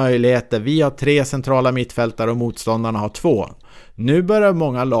 Finns det en möjlighet där vi har 3 centrala mittfältare och motståndarna har 2. Nu börjar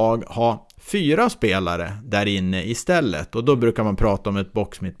många lag ha 4 spelare där inne istället, och då brukar man prata om ett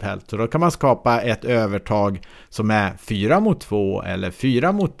boxmittfält. Så då kan man skapa ett övertag som är 4 mot 2 eller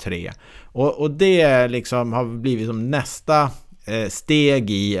 4 mot 3. Och det liksom har blivit som nästa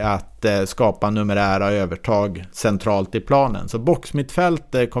steg i att skapa numerära övertag centralt i planen. Så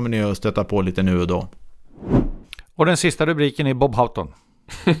boxmittfält kommer ni att stöta på lite nu och då. Och den sista rubriken är Bob Houghton.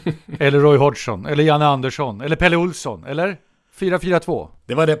 Eller Roy Hodgson. Eller Janne Andersson. Eller Pelle Olsson. Eller 4-4-2.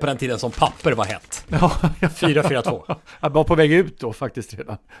 Det var det på den tiden som papper var hett. 4-4-2. Jag var på väg ut då faktiskt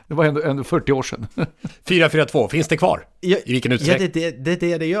redan. Det var ändå 40 år sedan. 4-4-2, finns det kvar? I vilken utsträckning? Ja, det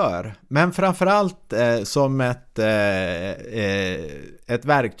är det gör. Men framförallt som ett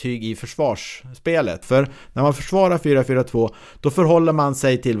verktyg i försvarsspelet. För när man försvarar 4-4-2, då förhåller man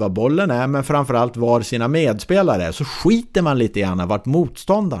sig till vad bollen är, men framförallt var sina medspelare är. Så skiter man lite grann vart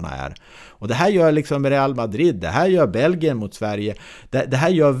motståndarna är. Och det här gör liksom Real Madrid, det här gör Belgien mot Sverige. Det här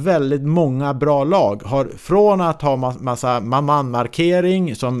gör väldigt många bra lag. Har från att ha massa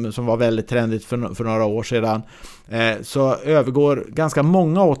man-markering som var väldigt trendigt för några år sedan, så övergår ganska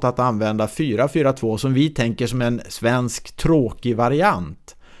många åt att använda 4-4-2 som vi tänker som en svensk tråkig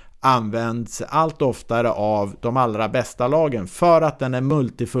variant. Används allt oftare av de allra bästa lagen för att den är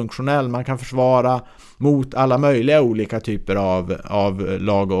multifunktionell. Man kan försvara mot alla möjliga olika typer av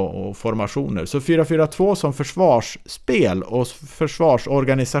lag och formationer. Så 4-4-2 som försvarsspel och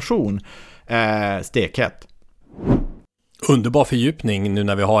försvarsorganisation stekhett. Underbar fördjupning nu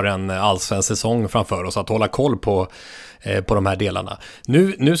när vi har en allsvensk säsong framför oss, att hålla koll på de här delarna.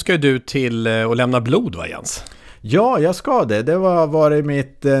 Nu ska du till att lämna blod, va Jens? Ja, jag ska det. Det var varit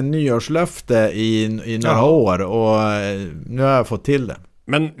mitt nyårslöfte i några år och nu har jag fått till det.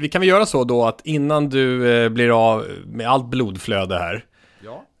 Men vi kan väl göra så då att innan du blir av med allt blodflöde här,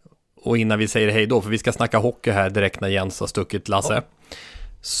 och innan vi säger hej då, för vi ska snacka hockey här direkt när Jens har stuckit Lasse,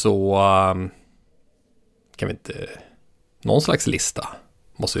 så kan vi inte... Någon slags lista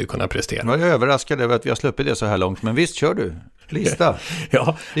måste vi kunna prestera. Jag är överraskad över att vi har släppt det så här långt, men visst kör du. Lista.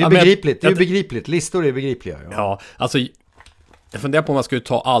 Ja, det är begripligt. Det är begripligt. Listor är begripliga. Ja, alltså jag funderar på om man skulle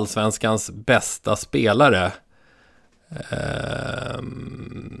ta allsvenskans bästa spelare.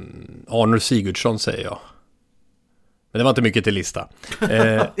 Arnor Sigurdsson säger jag. Men det var inte mycket till lista.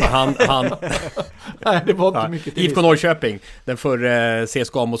 Han Nej, det var inte mycket till IFK Norrköping, den förre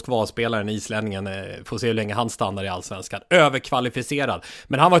CSKA Moskva-spelaren, islänningen, får se hur länge han stannar i allsvenskan. Överkvalificerad.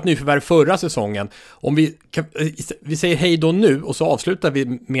 Men han var ett nyförvärv förra säsongen. Om vi säger hej då nu, och så avslutar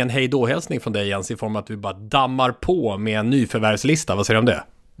vi med en hej då-hälsning från dig, Jens, i form att vi bara dammar på med en nyförvärvslista. Vad säger du om det?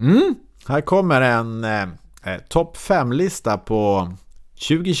 Här kommer en topp 5-lista på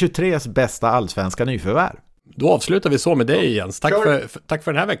 2023s bästa allsvenska nyförvärv. Då avslutar vi så med dig, Jens. Tack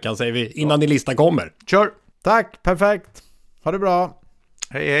för den här veckan, säger vi, innan din lista kommer. Kör! Tack, perfekt. Ha det bra.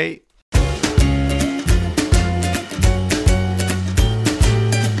 Hej, hej.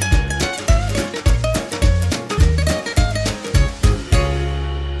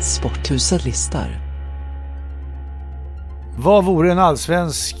 Sporthuset listar. Vad vore en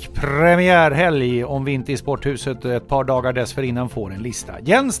allsvensk premiärhelg om vi inte i Sporthuset ett par dagar dessförinnan får en lista?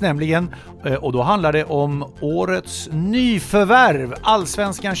 Jens nämligen, och då handlar det om årets nyförvärv.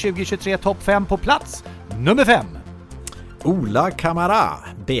 Allsvenskan 2023 topp 5 på plats nummer 5. Ola Kamara,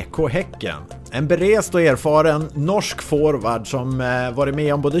 BK Häcken. En berest och erfaren norsk forward som varit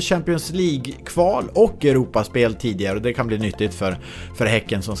med om både Champions League-kval och Europaspel tidigare, och det kan bli nyttigt för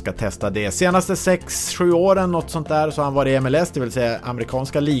Häcken som ska testa det. Senaste 6-7 åren, något sånt där, så har han varit i MLS, det vill säga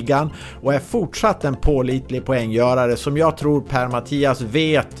amerikanska ligan, och är fortsatt en pålitlig poänggörare som jag tror Per-Mattias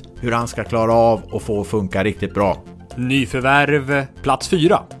vet hur han ska klara av och få funka riktigt bra. Nyförvärv, plats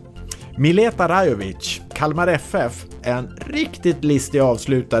 4. Mileta Rajovic, Kalmar FF, en riktigt listig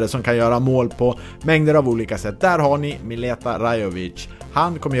avslutare som kan göra mål på mängder av olika sätt. Där har ni Mileta Rajovic.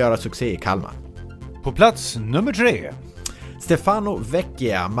 Han kommer göra succé i Kalmar. På plats nummer 3. Stefano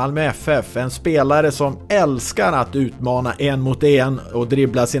Vecchia, Malmö FF, en spelare som älskar att utmana en mot en och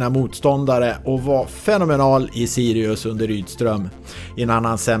dribbla sina motståndare, och var fenomenal i Sirius under Rydström innan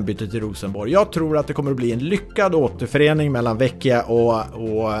han sen bytte till Rosenborg. Jag tror att det kommer att bli en lyckad återförening mellan Vecchia och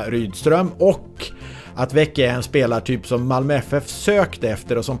Rydström, och att Vecchia är en spelartyp som Malmö FF sökte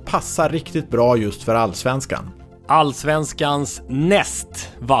efter och som passar riktigt bra just för allsvenskan. Allsvenskans näst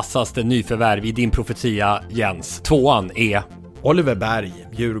vassaste nyförvärv i din profetia, Jens. 2:an är Oliver Berg,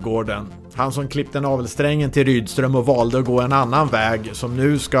 Djurgården. Han som klippte navelsträngen till Rydström och valde att gå en annan väg, som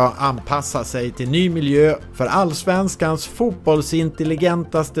nu ska anpassa sig till ny miljö för allsvenskans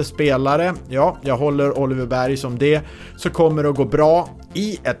fotbollsintelligentaste spelare. Ja, jag håller Oliver Berg som det, så kommer det att gå bra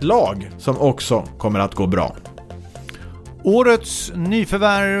i ett lag som också kommer att gå bra. Årets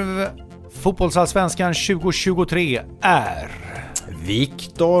nyförvärv fotbollsallsvenskan 2023 är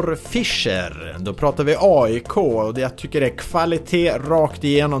Viktor Fischer. Då pratar vi AIK, och jag tycker det är kvalitet rakt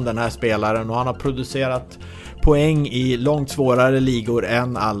igenom den här spelaren, och han har producerat poäng i långt svårare ligor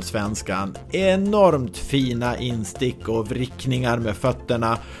än allsvenskan. Enormt fina instick och vrickningar med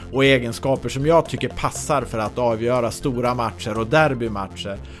fötterna och egenskaper som jag tycker passar för att avgöra stora matcher och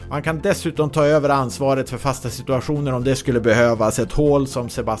derbymatcher. Man kan dessutom ta över ansvaret för fasta situationer om det skulle behövas, ett hål som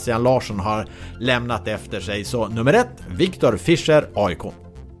Sebastian Larsson har lämnat efter sig. Så nummer 1, Viktor Fischer, AIK.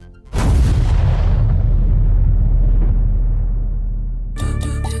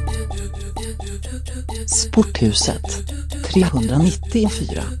 Sporthuset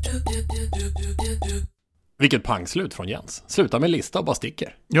 394. Vilket pangslut från Jens. Sluta med lista och bara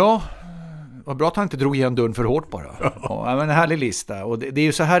sticker. Ja, vad bra att han inte drog igen dörren för hårt bara. Ja, men en härlig lista. Och det är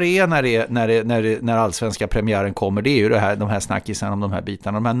ju så här det är när allsvenska premiären kommer. Det är ju det här, de här snackisarna om de här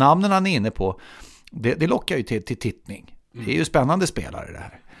bitarna. De här namnen han är inne på, det lockar ju till tittning. Det är ju spännande spelare det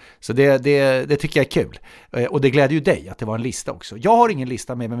här. Så det tycker jag är kul. Och det gläder ju dig att det var en lista också. Jag har ingen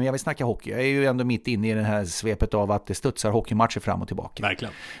lista med mig, men jag vill snacka hockey. Jag är ju ändå mitt inne i den här svepet av att det studsar hockeymatcher fram och tillbaka.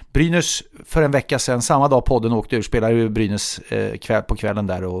 Verkligen. Brynäs för en vecka sedan, samma dag podden åkte ur, spelade ju Brynäs på kvällen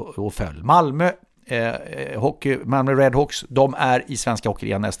där och föll. Malmö Redhawks, de är i svenska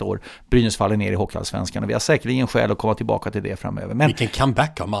hockeyligan nästa år. Brynäs faller ner i hockeyallsvenskan och vi har säkerligen skäl att komma tillbaka till det framöver. Men vilken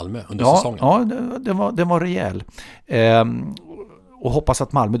comeback av Malmö under säsongen. Ja, det var rejäl. Och hoppas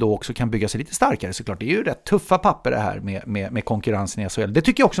att Malmö då också kan bygga sig lite starkare såklart. Det är ju rätt tuffa papper det här med konkurrensen i SHL. Det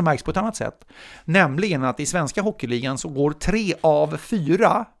tycker jag också märks på ett annat sätt. Nämligen att i svenska hockeyligan så går 3 av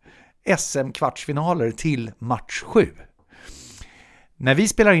 4 SM-kvartsfinaler till match 7. När vi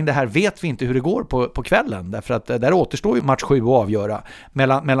spelar in det här vet vi inte hur det går på kvällen. Därför att där återstår ju match 7 att avgöra.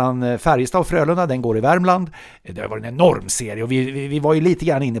 Mellan Färjestad och Frölunda, den går i Värmland. Det har varit en enorm serie och vi var ju lite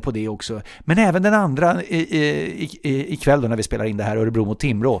grann inne på det också. Men även den andra i kväll då när vi spelar in det här, Örebro mot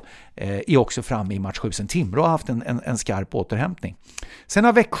Timrå, är också framme i match 7. Sen Timrå har haft en skarp återhämtning. Sen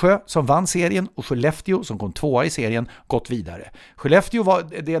har Växjö som vann serien och Skellefteå som kom 2 i serien gått vidare. Skellefteå var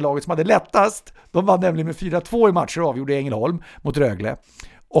det laget som hade lättast. De vann nämligen med 4-2 i matcher och avgjorde Ängelholm mot Rögle.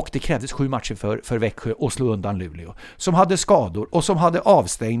 Och det krävdes 7 matcher för Växjö att slå undan Luleå. Som hade skador och som hade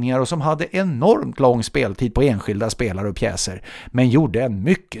avstängningar och som hade enormt lång speltid på enskilda spelare och pjäser. Men gjorde en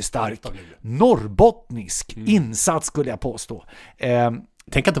mycket stark norrbottnisk insats skulle jag påstå.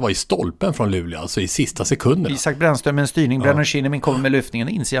 Tänk att det var i stolpen från Luleå, alltså i sista sekunderna. Isak Brännström med en styrning, Brennan Kinnamin kommer med lyftningen,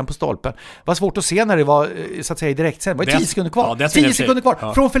 insidan på stolpen. Var svårt att se när det var så att säga direkt sen. Det var 10 sekunder kvar. Ja, 10 sekunder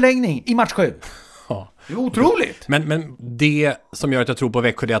kvar från förlängning i match 7. Ja. Det är otroligt. Men det som gör att jag tror på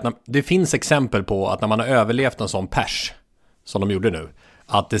Växjö är att det finns exempel på att när man har överlevt en sån pers som de gjorde nu,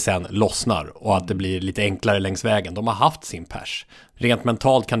 att det sen lossnar och att det blir lite enklare längs vägen. De har haft sin pers. Rent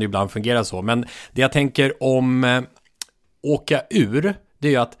mentalt kan det ibland fungera så. Men det jag tänker om åka ur, det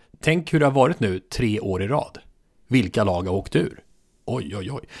är ju att tänk hur det har varit nu 3 år i rad. Vilka lag har åkt ur?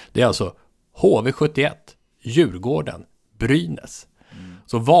 Oj. Det är alltså HV71, Djurgården, Brynäs.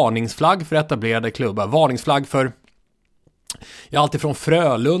 Så varningsflagg för etablerade klubbar. Varningsflagg för allt ifrån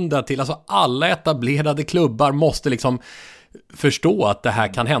Frölunda till alltså alla etablerade klubbar måste liksom förstå att det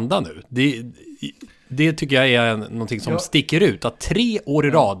här kan hända nu. Det tycker jag är någonting som sticker ut. Att 3 år i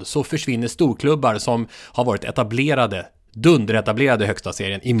rad så försvinner storklubbar som har varit dunderetablerade högsta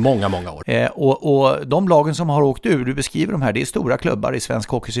serien i många år. Och de lagen som har åkt ur, du beskriver de här, det är stora klubbar i svensk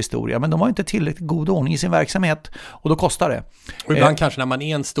hockeys historia, men de har inte tillräckligt god ordning i sin verksamhet och då kostar det. Och ibland kanske när man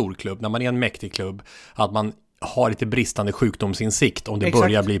är en stor klubb, när man är en mäktig klubb, att man har lite bristande sjukdomsinsikt om det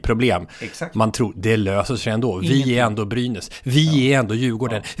börjar bli problem. Exakt. Man tror det löser sig ändå. Vi är ändå Brynäs. Vi är ändå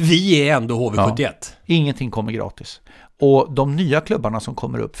Djurgården. Vi är ändå HV71. Ingenting kommer gratis. Och de nya klubbarna som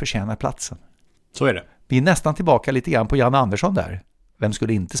kommer upp förtjänar platsen. Så är det. Vi är nästan tillbaka lite grann på Jan Andersson där. Vem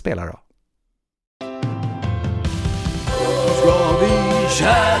skulle inte spela då? Ska vi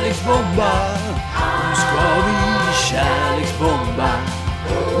kärleksbomba? Nu ska vi kärleksbomba.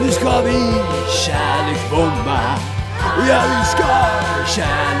 Nu ska vi kärleksbomba. Ja, vi ska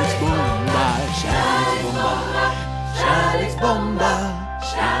kärleksbomba. Kärleksbomba. Kärleksbomba.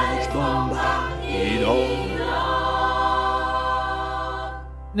 Kärleksbomba. Idag.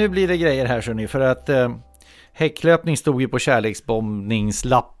 Nu blir det grejer här så ni, för att häcklöpning stod ju på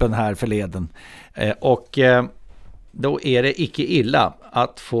kärleksbombningslappen här förleden. Och då är det icke illa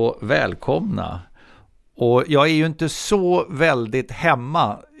att få välkomna. Och jag är ju inte så väldigt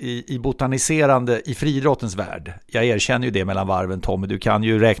hemma i botaniserande i friidrottens värld. Jag erkänner ju det mellan varven, Tommy. Du kan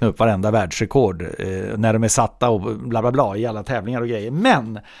ju räkna upp varenda världsrekord när de är satta och bla bla bla i alla tävlingar och grejer.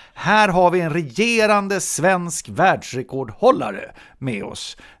 Men här har vi en regerande svensk världsrekordhållare med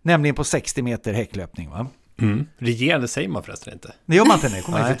oss. Nämligen på 60 meter häcklöpning, va? Regerande säger man förresten inte. Det gör man inte, det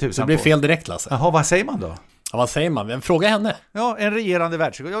kommer inte tusan det blir fel direkt, Lasse. Jaha, vad säger man då? Ja, vad säger man? Fråga henne. Ja, en regerande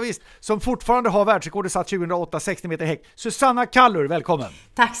världsrekord. Ja, visst. Som fortfarande har världsrekordet satt 2008, 60 meter häck. Susanna Kallur, välkommen.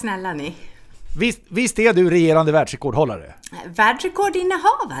 Tack snälla ni. Visst är du regerande världsrekordhållare?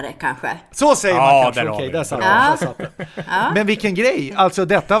 Världrekordinnehavare kanske. Så säger man kanske. Okej, där satt det. Ja. Men vilken grej. Alltså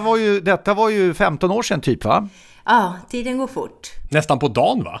detta var ju 15 år sedan typ, va? Ja, tiden går fort. Nästan på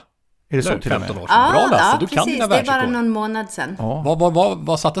dagen, va? Är det så till 15 år sedan? Ja, bra Lasse, ja, du kan dina världsrekord. Det är bara världsrekord. någon månad sedan. Ja.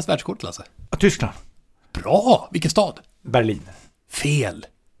 Vad sattes världsrekordet, Lasse? Tyskland. Bra! Vilken stad? Berlin. Fel.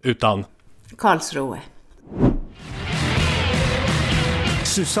 Utan Karlsruhe.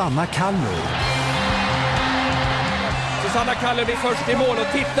 Susanna Kallur. Susanna Kallur blir först i mål och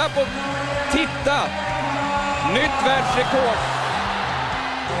titta! Nytt världsrekord!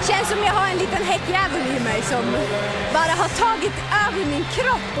 Känns som jag har en liten häckjävel i mig som bara har tagit över min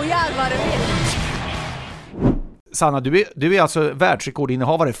kropp och gör vad det vill. Sanna, du är alltså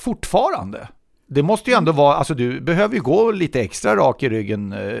världsrekordinnehavare fortfarande. Det måste ju ändå vara, alltså du behöver ju gå lite extra rak i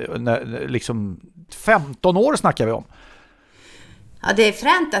ryggen, liksom 15 år snackar vi om. Ja, det är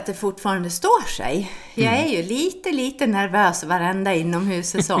fränt att det fortfarande står sig. Jag är ju lite nervös varenda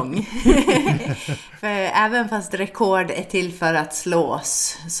inomhussäsong. För även fast rekord är till för att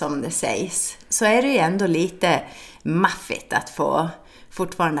slås, som det sägs, så är det ju ändå lite maffigt att få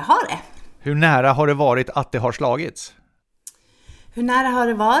fortfarande ha det. Hur nära har det varit att det har slagits? Hur nära har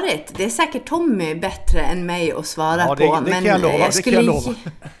det varit? Det är säkert Tommy bättre än mig att svara på. Det kan jag lova.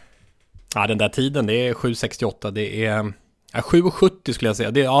 Ja, den där tiden, det är 7,68, det är 7,70 skulle jag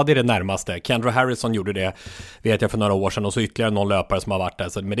säga. Det är det närmaste. Kendra Harrison gjorde det, vet jag, för några år sedan, och så ytterligare någon löpare som har varit där.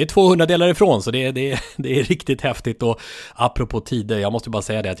 Så, men det är 200 delar ifrån, så det är riktigt häftigt. Och apropå tider, jag måste bara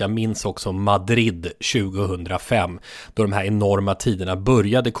säga det att jag minns också Madrid 2005, då de här enorma tiderna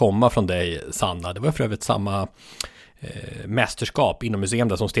började komma från dig, Sanna. Det var för övrigt samma mästerskap inom museum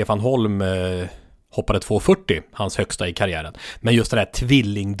där som Stefan Holm hoppade 2,40, hans högsta i karriären. Men just den här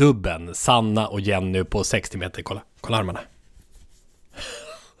tvillingdubben, Sanna och Jenny på 60 meter, kolla armarna.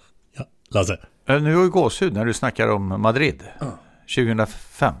 Ja, Lasse. Nu har ju gåshud när du snackar om Madrid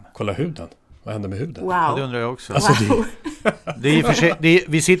 2005. Kolla huden. Vad hände med huden? Wow. Ja, det undrar jag också. Alltså, det är i och för sig,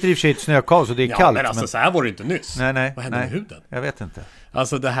 vi sitter i och för sig i ett snökaos och det är kallt. Men alltså så här var det inte nyss. Nej. Vad hände med huden? Jag vet inte.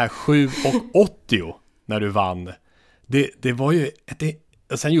 Alltså det här 7,80 när du vann. Det var ju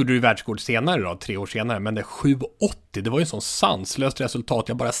sen gjorde du världsrekord senare då, 3 år senare, men det 7,80, det var ju en sån sanslöst resultat.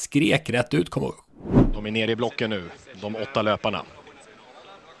 Jag bara skrek rätt ut, kom ihåg. De är nere i blocken nu, de 8 löparna.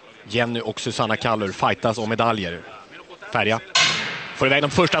 Jenny och Susanna Kallur fightas om medaljer. Färja får iväg de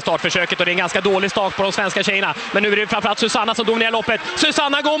första startförsöket och det är en ganska dålig start på de svenska tjejerna. Men nu är det framförallt Susanna som dominerar loppet.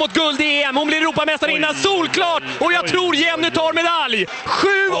 Susanna går mot guld i EM. Hon blir Europamästare innan solklart. Och jag tror Jenny tar medalj.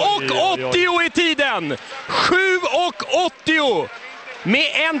 7,80 i tiden. 7,80. Med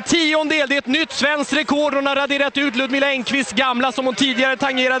 1/10. Det är ett nytt svenskt rekord. Hon har raderat ut Ludmilla Engqvists gamla som hon tidigare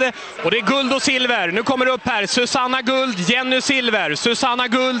tangerade. Och det är guld och silver. Nu kommer det upp här. Susanna guld, Jenny silver. Susanna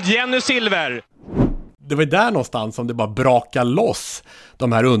guld, Jenny silver. Det var där någonstans som det bara brakade loss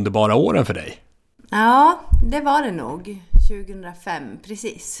de här underbara åren för dig. Ja, det var det nog. 2005,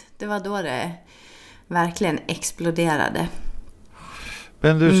 precis. Det var då det verkligen exploderade.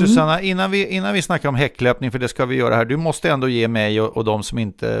 Men du Susanna, innan vi snackar om häcklöpning, för det ska vi göra här, du måste ändå ge mig och de som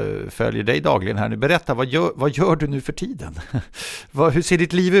inte följer dig dagligen här nu, berätta, vad gör du nu för tiden? Hur ser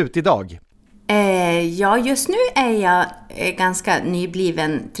ditt liv ut idag? Ja, just nu är jag ganska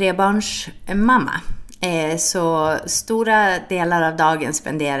nybliven trebarnsmamma. Så stora delar av dagen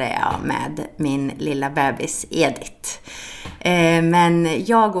spenderar jag med min lilla bebis Edith. Men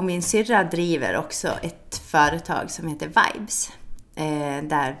jag och min syrra driver också ett företag som heter Vibes.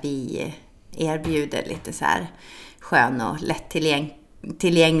 Där vi erbjuder lite så här skön och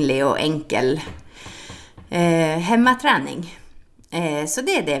lättillgänglig och enkel hemmaträning. Så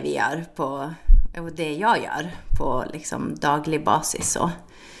det är det vi gör och det jag gör på liksom daglig basis. Så.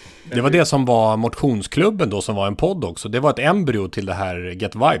 Det var det som var motionsklubben då, som var en podd också. Det var ett embryo till det här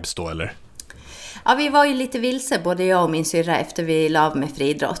Get Vibes då, eller? Ja, vi var ju lite vilse, både jag och min syrra, efter vi la av med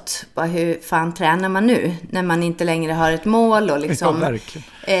friidrott. Bara hur fan tränar man nu när man inte längre har ett mål och liksom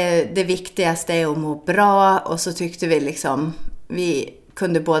det viktigaste är att må bra. Och så tyckte vi liksom, vi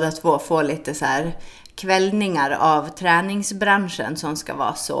kunde båda två få lite så här kvällningar av träningsbranschen som ska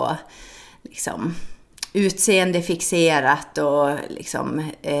vara så liksom utseendefixerat och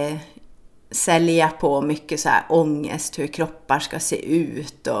liksom sälja på mycket så här ångest, hur kroppar ska se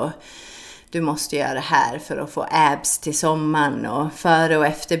ut och du måste göra det här för att få abs till sommaren och före- och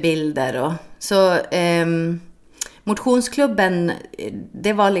efterbilder. Och så Motionsklubben,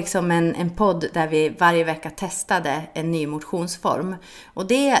 det var liksom en podd där vi varje vecka testade en ny motionsform. Och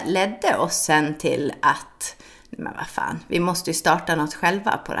det ledde oss sen till att, men vad fan, vi måste ju starta något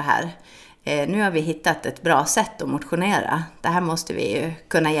själva på det här. Nu har vi hittat ett bra sätt att motionera. Det här måste vi ju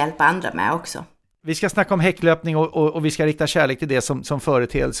kunna hjälpa andra med också. Vi ska snacka om häcklöpning och vi ska rikta kärlek till det som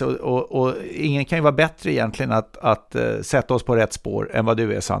företeelse och ingen kan ju vara bättre egentligen att sätta oss på rätt spår än vad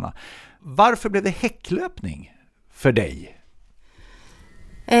du är, Sanna. Varför blev det häcklöpning för dig?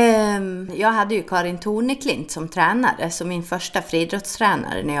 Jag hade ju Karin Torneklint som tränare, som min första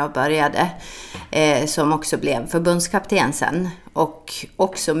friidrottstränare när jag började, som också blev förbundskapten sen och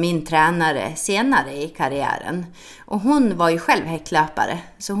också min tränare senare i karriären. Och hon var ju själv häcklöpare,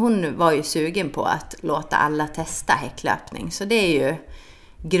 så hon var ju sugen på att låta alla testa häcklöpning. Så det är ju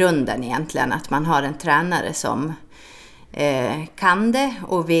grunden egentligen, att man har en tränare som kan det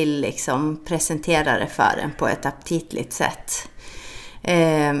och vill liksom presentera det för en på ett aptitligt sätt.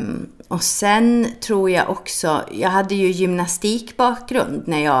 Och sen tror jag också, jag hade ju gymnastikbakgrund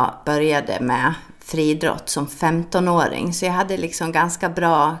när jag började med friidrott som 15-åring, så jag hade liksom ganska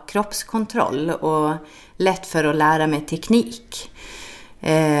bra kroppskontroll och lätt för att lära mig teknik.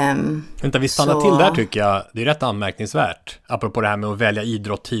 Vänta, vi stannar till där tycker jag. Det är rätt anmärkningsvärt, apropå det här med att välja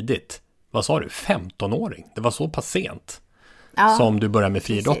idrott tidigt. Vad sa du? 15-åring? Det var så pass sent som du började med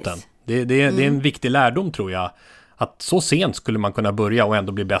friidrotten. Det är en viktig lärdom, tror jag. Att så sent skulle man kunna börja och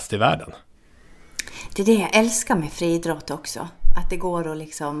ändå bli bäst i världen. Det är det jag älskar med friidrott också. Att det går att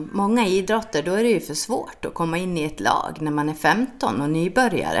liksom... Många idrotter, då är det ju för svårt att komma in i ett lag när man är 15 och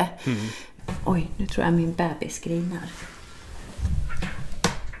nybörjare. Oj, nu tror jag min bebis skrinar.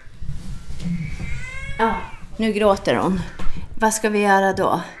 Ja, nu gråter hon. Vad ska vi göra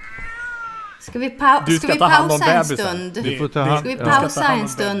då? Ska vi pausa en stund? Ska vi pausa en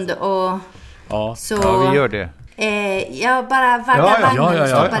stund och... Ja, så... ja, vi gör det. Jag bara vaggar vagnen och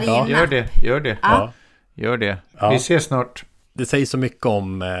stoppar in. Gör det. Ja. Vi ses snart. Det säger så mycket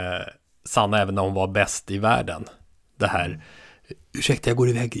om Sanna även när hon var bäst i världen. Det här, ursäkta jag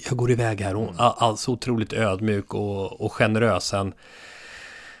går iväg här. Hon är alltså otroligt ödmjuk och generös. Sen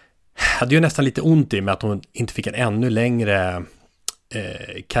hade ju nästan lite ont i med att hon inte fick en ännu längre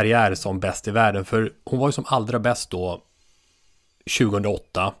karriär som bäst i världen. För hon var ju som allra bäst då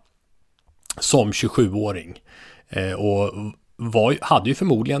 2008 som 27-åring. Och hade ju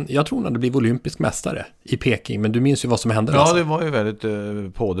förmodligen, jag tror hon hade blivit olympisk mästare i Peking, men du minns ju vad som hände. Ja, det var ju väldigt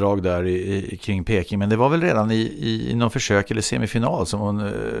pådrag där kring Peking, men det var väl redan i någon försök eller semifinal som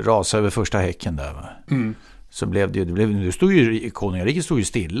hon rasade över första häcken där, va? Så blev det stod ju konungariket stod ju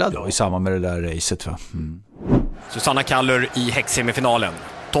stilla då i samband med det där racet, va? Susanna Kallur i häcksemifinalen.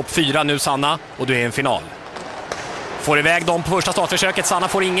 Topp 4 nu, Sanna, och du är i en final. Får iväg dem på första startförsöket. Sanna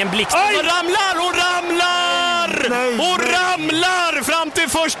får ingen blixt. Hon ramlar fram till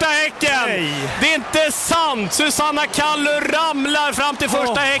första häcken. Nej. Det är inte sant. Susanna Kallur ramlar fram till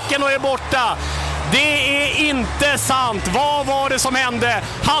första häcken och är borta. Det är inte sant. Vad var det som hände?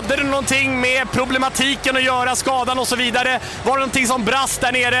 Hade det någonting med problematiken att göra, skadan och så vidare? Var det någonting som brast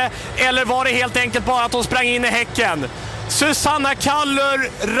där nere? Eller var det helt enkelt bara att hon sprang in i häcken? Susanna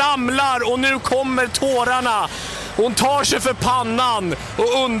Kallur ramlar och nu kommer tårarna. Hon tar sig för pannan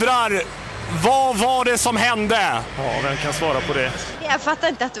och undrar, vad var det som hände? Ja, vem kan svara på det? Jag fattar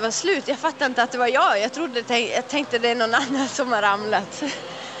inte att det var slut. Jag fattar inte att det var jag. Jag tänkte det är någon annan som har ramlat.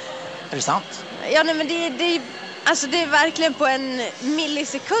 Är det sant? Ja, nej, men det är verkligen på en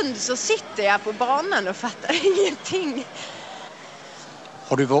millisekund så sitter jag på banan och fattar ingenting.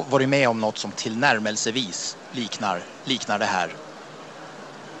 Har du varit med om något som tillnärmelsevis liknar det här?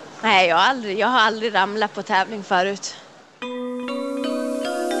 Nej, jag har aldrig ramlat på tävling förut.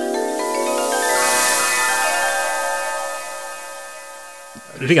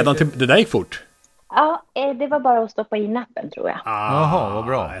 Redan till, det där gick fort. Ja, det var bara att stoppa in appen, tror jag. Jaha, vad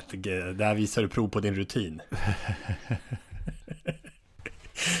bra. Där visar du prov på din rutin.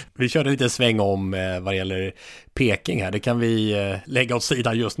 Vi körde lite sväng om vad gäller Peking här. Det kan vi lägga åt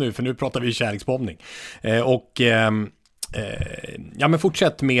sidan just nu, för nu pratar vi kärleksbombning. Ja, men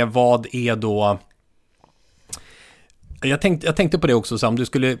fortsätt med vad är då... Jag tänkte på det också, Sam.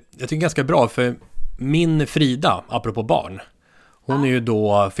 Jag tycker det är ganska bra, för min Frida, apropå barn, hon är ju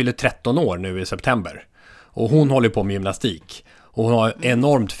då fyller 13 år nu i september. Och hon håller på med gymnastik. Och hon har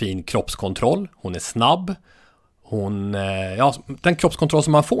enormt fin kroppskontroll. Hon är snabb. Den kroppskontroll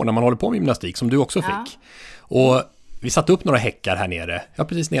som man får när man håller på med gymnastik, som du också fick. Och vi satte upp några häckar här nere. Ja,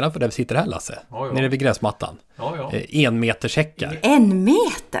 precis nedanför där vi sitter här, Lasse. Nere vid gräsmattan. 1 meters häckar. 1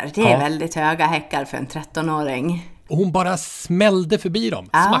 meter? Det är väldigt höga häckar för en 13-åring. Och hon bara smällde förbi dem.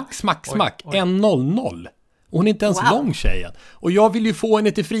 Smack. 1-0-0. Hon är inte ens lång, tjejen. Och jag vill ju få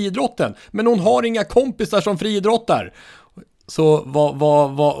henne till friidrotten. Men hon har inga kompisar som friidrottar. Så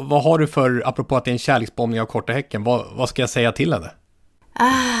vad har du för, apropå att det är en kärleksbombning av korta Häcken, vad ska jag säga till henne?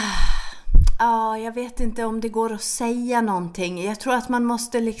 Jag vet inte om det går att säga någonting. Jag tror att man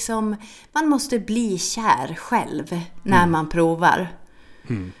måste bli kär själv när man provar.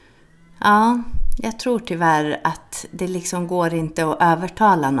 Ja, jag tror tyvärr att det liksom går inte att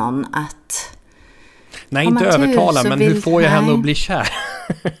övertala någon att... Nej, inte övertala, men hur får jag henne att bli kär?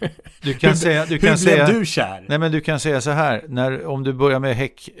 Du kan säga, blev du kär? Nej, men du kan säga så här, om du börjar med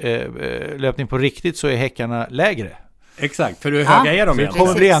löpning på riktigt så är häckarna lägre. Exakt, för hur höga är de egentligen? Det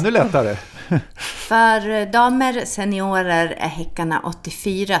kommer bli ännu lättare. För damer, seniorer är häckarna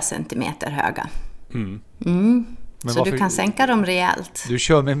 84 centimeter höga. Men så du kan sänka dem rejält. Du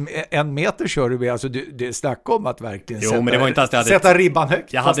kör med 1 meter kör du med. Alltså det snackar om att verkligen men det var inte alls sätta ribban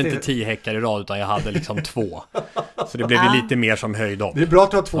högt. Jag hade inte 10 häckar i rad utan jag hade liksom 2. Så det blev ju lite mer som höjd upp. Det är bra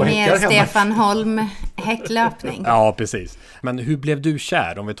att du har 2 häckar hemma. Stefan Holm häcklöpning. Ja, precis. Men hur blev du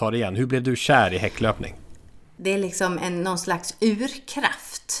kär, om vi tar det igen? Hur blev du kär i häcklöpning? Det är liksom någon slags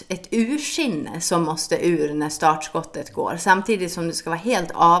urkraft, ett ursinne som måste ur när startskottet går. Samtidigt som du ska vara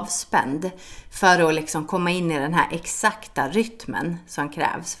helt avspänd för att liksom komma in i den här exakta rytmen som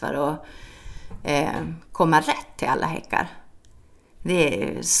krävs för att komma rätt till alla häckar. Det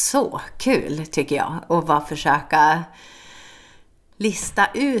är så kul tycker jag att bara försöka lista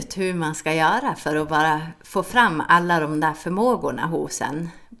ut hur man ska göra för att bara få fram alla de där förmågorna hos en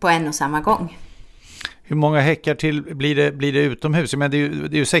på en och samma gång. Hur många häckar till blir det utomhus? Men det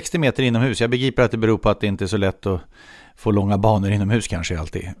är ju 60 meter inomhus. Jag begriper att det beror på att det inte är så lätt att få långa banor inomhus kanske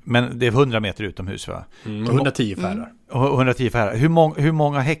alltid. Men det är 100 meter utomhus, va? 110 färrar. 110 färrar. Hur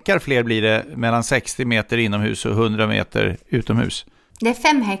många häckar fler blir det mellan 60 meter inomhus och 100 meter utomhus? Det är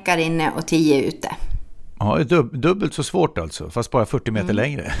 5 häckar inne och 10 ute. Ja, dubbelt så svårt alltså, fast bara 40 meter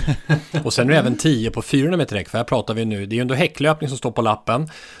längre. Och sen är det även 10 på 400 meter häck, för här pratar vi nu, det är ju ändå häcklöpning som står på lappen,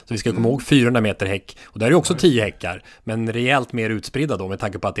 så vi ska komma ihåg 400 meter häck, och där är också 10 häckar, men rejält mer utspridda då, med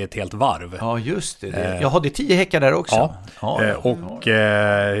tanke på att det är ett helt varv. Ja, just det. Jaha, det är 10 häckar där också. Ja.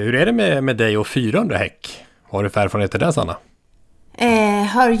 Hur är det med dig och 400 häck? Har du för erfarenhet där, Sanna?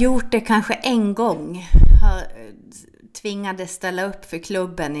 Har gjort det kanske en gång. Tvingades ställa upp för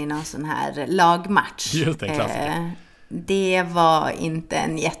klubben i någon sån här lagmatch. Just det, klassiker. Det var inte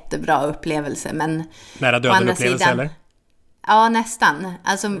en jättebra upplevelse, men nära döden upplevelse eller? Ja, nästan.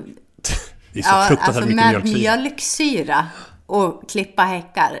 Alltså, det är så fruktansvärt mycket med mjölksyra och klippa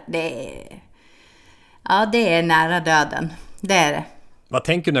häckar, det är nära döden. Det är det. Vad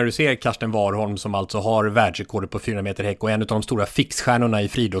tänker du när du ser Karsten Warholm som alltså har världsrekordet på 400 meter häck och en av de stora fixstjärnorna i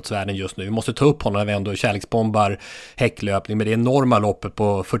friidrottsvärlden just nu? Vi måste ta upp honom när vi ändå kärleksbombar häcklöpning med det enorma loppet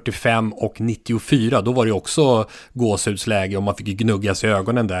på 45 och 94. Då var det också gåshudsläge och man fick gnugga sig i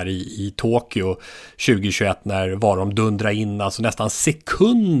ögonen där i Tokyo 2021 när Warholm dundrar in alltså nästan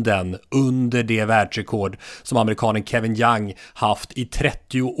sekunden under det världsrekord som amerikanen Kevin Young haft i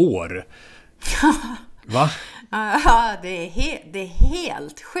 30 år. Va? Ja, det är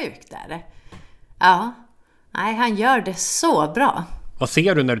helt sjukt där. Ja, nej, han gör det så bra. Vad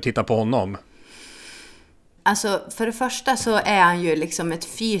ser du när du tittar på honom? Alltså, för det första så är han ju liksom ett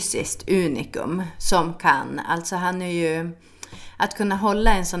fysiskt unikum som kan, alltså han är ju, att kunna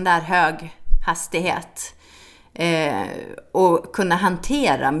hålla en sån där hög hastighet och kunna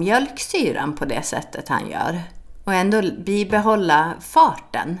hantera mjölksyran på det sättet han gör och ändå bibehålla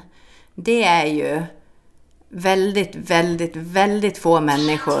farten, det är ju väldigt, väldigt, väldigt få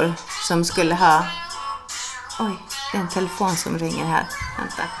människor som skulle ha... Oj, det är en telefon som ringer här.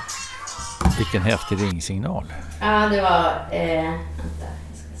 Vänta. Vilken häftig ringsignal. Ja, det var... Vänta,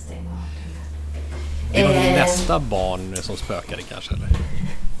 jag ska stänga av den. Det var nästa barn som spökade kanske, eller?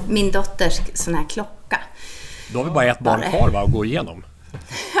 Min dotters sån här klocka. Då har vi bara ett barn kvar, va, att gå igenom.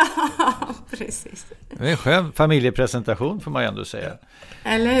 Ja, precis. Det är en skön familjepresentation får man ändå säga.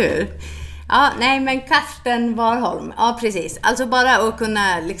 Eller hur? Ja, nej, men Karsten Warholm, ja precis. Alltså bara att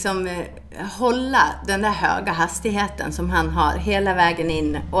kunna liksom hålla den där höga hastigheten som han har hela vägen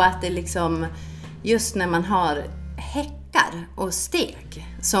in. Och att det liksom, just när man har häckar och steg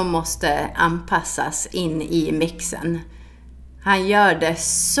som måste anpassas in i mixen. Han gör det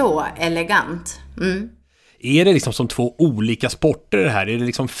så elegant. Är det liksom som 2 olika sporter det här? Är det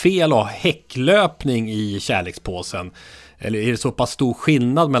liksom fel att ha häcklöpning i kärlekspåsen? Eller är det så pass stor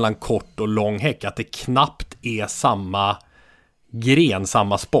skillnad mellan kort och lång häck att det knappt är samma gren,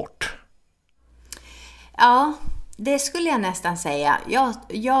 samma sport? Ja, det skulle jag nästan säga.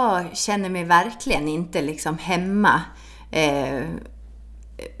 Jag känner mig verkligen inte liksom hemma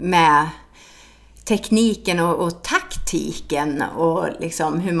med tekniken och taktiken och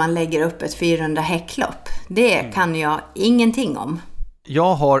liksom hur man lägger upp ett 400 häcklopp. Det kan jag ingenting om.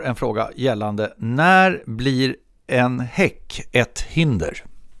 Jag har en fråga gällande när blir en häck ett hinder?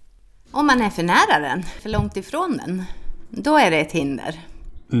 Om man är för nära den, för långt ifrån den, då är det ett hinder.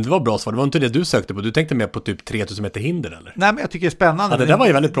 Det var bra svar. Det var inte det du sökte på. Du tänkte mer på typ 3000 meter hinder, eller? Nej, men jag tycker det är spännande. Ja, det där var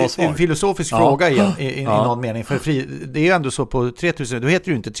ju väldigt bra svar. En filosofisk fråga i någon mening. För det är ju ändå så på 3000, då heter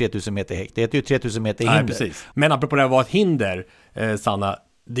det ju inte 3000 meter häck. Det heter ju 3000 meter hinder. Nej, precis. Men apropå det här var ett hinder, Sanna,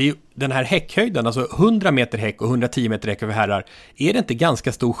 det är ju den här häckhöjden, alltså 100 meter häck och 110 meter häck över herrar. Är det inte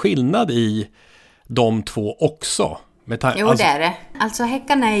ganska stor skillnad i de två också? Jo, det är det. Alltså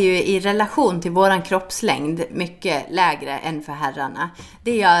häckarna är ju i relation till våran kroppslängd mycket lägre än för herrarna.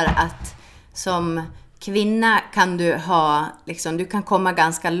 Det gör att som kvinna kan du ha, liksom, du kan komma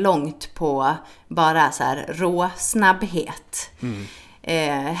ganska långt på bara så här rå snabbhet.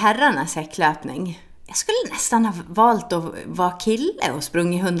 Herrarnas häcklöpning, jag skulle nästan ha valt att vara kille och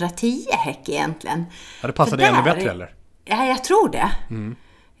sprungit 110 häck egentligen. Ja, det passade ännu bättre, eller? Ja, jag tror det.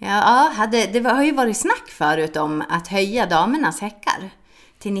 Ja, det har ju varit snack förut om att höja damernas häckar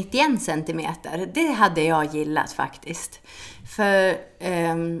till 91 centimeter. Det hade jag gillat faktiskt. För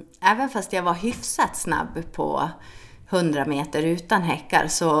även fast jag var hyfsat snabb på 100 meter utan häckar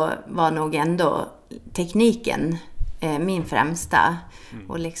så var nog ändå tekniken min främsta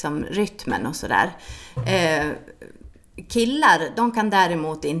och liksom rytmen och sådär. Killar, de kan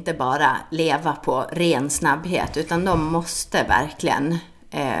däremot inte bara leva på ren snabbhet utan de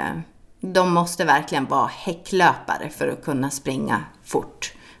måste verkligen vara häcklöpare för att kunna springa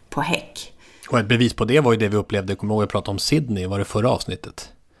fort på häck. Och ett bevis på det var ju det vi upplevde, kommer ihåg jag pratade om Sydney, var det förra avsnittet?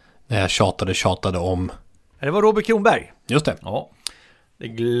 När jag tjatade om... Det var Robert Kronberg. Just det. Ja, det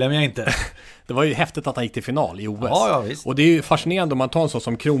glömmer jag inte. Det var ju häftigt att han gick till final i OS. Ja, visst. Och det är ju fascinerande om man tar en sån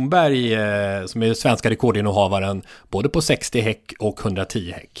som Kronberg, som är svenska rekordinnehavaren både på 60 häck och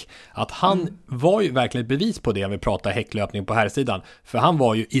 110 häck. Att han var ju verkligen ett bevis på det när vi pratar häcklöpning på här sidan. För han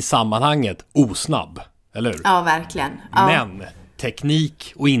var ju i sammanhanget osnabb, eller hur? Ja, verkligen. Ja. Men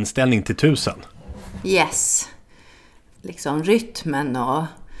teknik och inställning till 1000. Yes. Liksom rytmen och...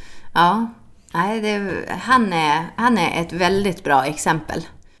 Ja, nej, han är ett väldigt bra exempel.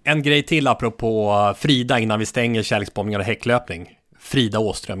 En grej till apropå Frida innan vi stänger kärleksbombningar och häcklöpning. Frida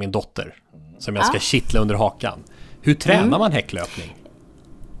Åström, min dotter, som jag ska kittla under hakan. Hur tränar man häcklöpning?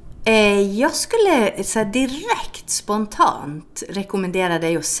 Jag skulle så direkt spontant rekommendera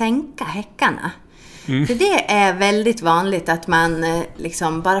dig att sänka häckarna. För det är väldigt vanligt att man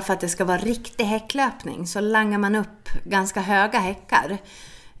liksom, bara för att det ska vara riktig häcklöpning så langar man upp ganska höga häckar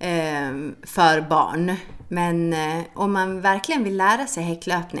för barn. Men om man verkligen vill lära sig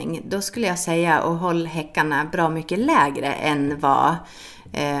häcklöpning, då skulle jag säga att håll häckarna bra mycket lägre än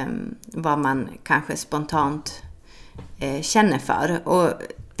vad man kanske spontant känner för. Och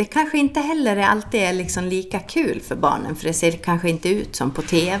det kanske inte heller alltid är liksom lika kul för barnen, för det ser kanske inte ut som på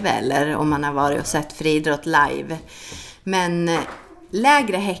tv eller om man har varit och sett friidrott live. Men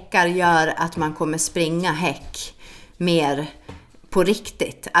lägre häckar gör att man kommer springa häck mer på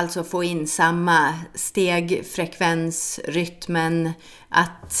riktigt, alltså få in samma stegfrekvens, rytmen,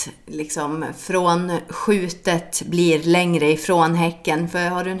 att liksom från skjutet blir längre ifrån häcken. För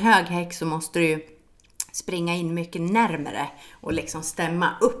har du en hög häck så måste du springa in mycket närmare och liksom stämma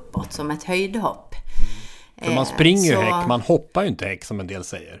uppåt som ett höjdhopp. För man springer ju häck, man hoppar ju inte häck som en del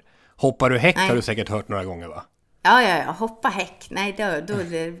säger. Hoppar du häck har du säkert hört några gånger, va? Ja, hoppa häck. Nej, då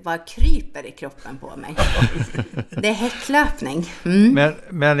det bara kryper i kroppen på mig. Det är häcklöpning.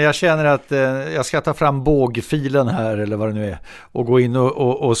 Men jag känner att jag ska ta fram bågfilen här, eller vad det nu är, och gå in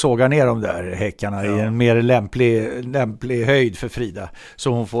och såga ner de där häckarna i en mer lämplig höjd för Frida.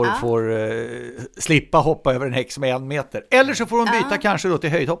 Så hon får slippa hoppa över en häck som är 1 meter. Eller så får hon byta kanske då till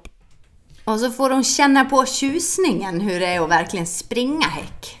höjdhopp. Och så får hon känna på tjusningen hur det är att verkligen springa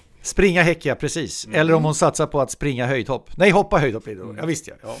häck. Springa häck, ja, precis. Eller om hon satsar på att springa höjdhopp. Nej, hoppa höjdhopp blir det då. Ja, visst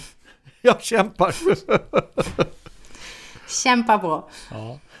ja. Jag kämpar. Kämpa på.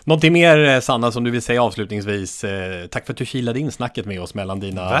 Ja. Någonting mer, Sanna, som du vill säga avslutningsvis? Tack för att du kilade in snacket med oss mellan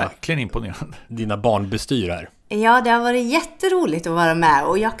verkligen imponerande. Dina barnbestyr här. Ja, det har varit jätteroligt att vara med.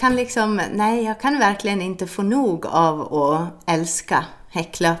 Och jag kan jag kan verkligen inte få nog av att älska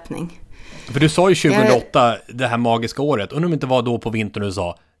häcklöpning. För du sa ju 2008, det här magiska året. Undrar om det inte var då på vintern du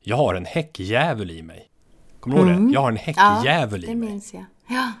sa, jag har en häckjävel i mig. Kommer du ihåg det? Jag har en häckjävel i mig. Det minns jag.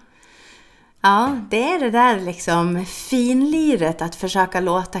 Ja, det är det där liksom finliret att försöka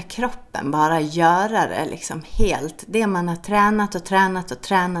låta kroppen bara göra det liksom helt. Det man har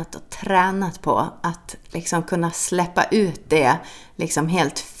tränat på. Att liksom kunna släppa ut det liksom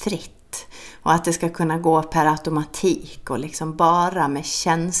helt fritt. lätt. Och att det ska kunna gå per automatik och liksom bara med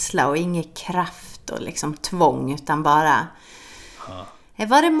känsla och ingen kraft och liksom tvång, utan bara...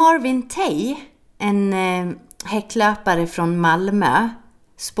 Var det Marvin Tay, en häcklöpare från Malmö?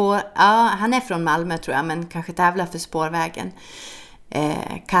 Han är från Malmö tror jag, men kanske tävlar för Spårvägen.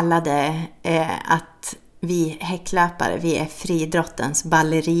 Kallade att vi häcklöpare, vi är friidrottens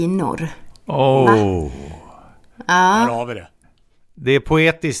ballerinor. Ja. Här har vi det. Det är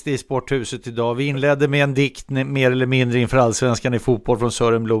poetiskt i Sporthuset idag. Vi inledde med en dikt mer eller mindre inför allsvenskan i fotboll från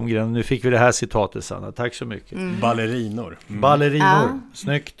Sören Blomgren. Nu fick vi det här citatet, Sanna. Tack så mycket. Ballerinor. Ballerinor.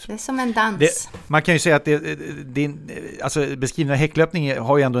 Snyggt. Det är som en dans. Man kan ju säga att alltså beskrivna häcklöpning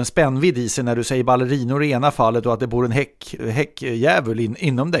har ju ändå en spännvidd i sig när du säger ballerinor i ena fallet och att det bor en häckjävul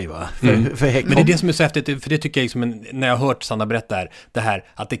inom dig, va? För häck. Men det är det som är så häftigt, för det tycker jag liksom, när jag har hört Sanna berätta det här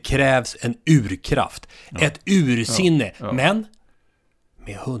att det krävs en urkraft, ett ursinne, men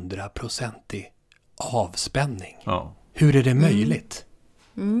med 100% avspänning. Hur är det möjligt?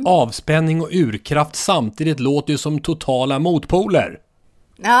 Avspänning och urkraft samtidigt låter ju som totala motpoler.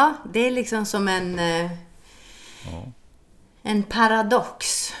 Ja, det är liksom som en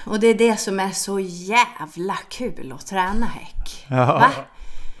paradox. Och det är det som är så jävla kul att träna häck. Va?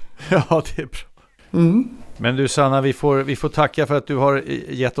 Ja, det är bra. Men du Sanna, vi får tacka för att du har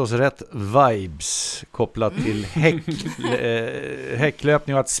gett oss rätt vibes kopplat till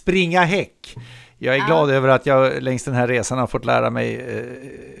häcklöpning och att springa häck. Jag är glad över att jag längs den här resan har fått lära mig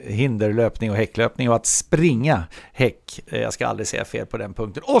hinderlöpning och häcklöpning och att springa häck. Jag ska aldrig säga fel på den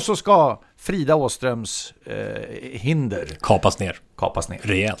punkten. Och så ska Frida Åströms hinder kapas ner.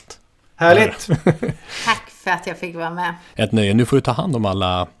 Rejält. Härligt. Tack för att jag fick vara med. Ett nöje. Nu får du ta hand om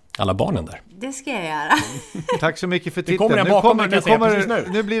alla barnen där. Det ska jag göra. Tack så mycket för titeln.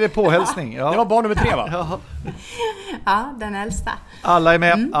 Nu blir det påhälsning. Ja. Det var barn nummer 3, va? Ja, den äldsta. Alla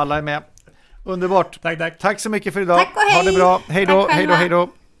är med. Underbart. Tack så mycket för idag. Tack och hej. Ha det bra. Hej då.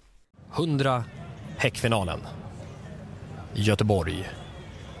 100 häckfinalen i Göteborg.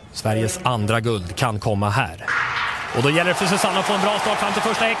 Sveriges andra guld kan komma här. Och då gäller det för Susanna att få en bra start fram till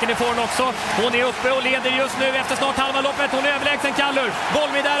första häcken. Det får hon också. Hon är uppe och leder just nu efter snart halva loppet. Hon är överlägsen Kallur.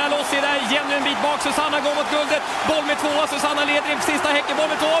 Bolmi där, Alossi där. Jenny en bit bak. Susanna går mot guldet. Bolmi 2. Susanna leder in på sista häcken.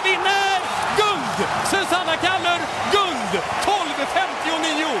 Bolmi 2 vinner! Guld! Susanna Kallur, guld!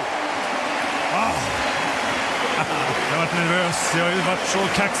 12.59! Jag har varit nervös. Jag har ju varit så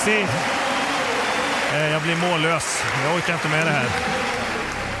kaxig. Jag blir mållös. Jag orkar inte med det här.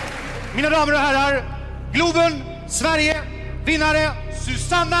 Mina damer och herrar, Globen, Sverige, vinnare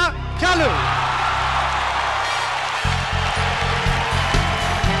Susanna Kallur.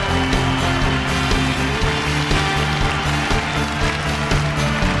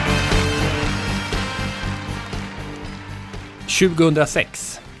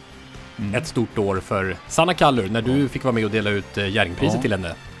 –2006. Ett stort år för Sanna Kallur när du fick vara med och dela ut Jerringpriset till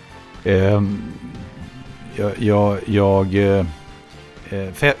henne.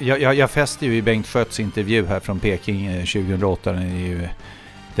 Jag fäste ju i Bengt Skötts intervju här från Peking 2008.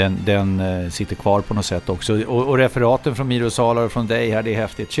 Den sitter kvar på något sätt också. Och referaten från Miro Salar och från dig här, det är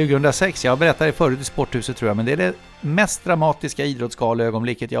häftigt. 2006, jag berättade förut i Sporthuset tror jag, men det är det mest dramatiska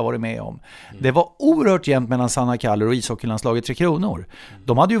idrottsgaleögonblicket jag har varit med om. Det var oerhört jämnt mellan Sanna Kallur och ishockeylandslaget 3 Kronor.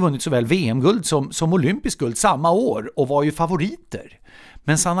 De hade ju vunnit såväl VM-guld som olympisk guld samma år och var ju favoriter.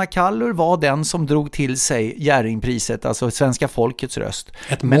 Men Sanna Kallur var den som drog till sig Jerringpriset, alltså svenska folkets röst.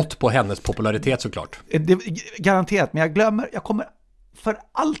 Ett mått på hennes popularitet såklart. Garanterat, men jag kommer för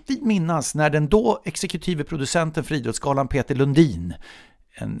alltid minnas när den då exekutive producenten för Idrottsgalan Peter Lundin,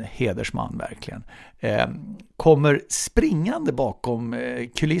 en hedersman verkligen, kommer springande bakom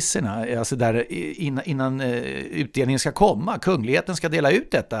kulisserna, alltså där innan utdelningen ska komma. Kungligheten ska dela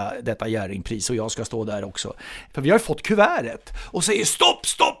ut detta Jerringpris och jag ska stå där också. För vi har fått kuvertet och säger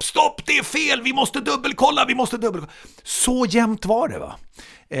stopp, det är fel, vi måste dubbelkolla. Så jämnt var det, va?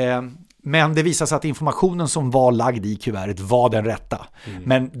 Men det visade sig att informationen som var lagd i kuvertet var den rätta.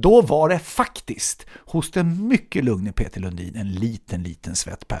 Men då var det faktiskt hos den mycket lugne Peter Lundin en liten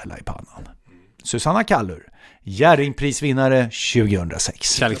svettpärla i pannan. Susanna Kallur, Jerringprisvinnare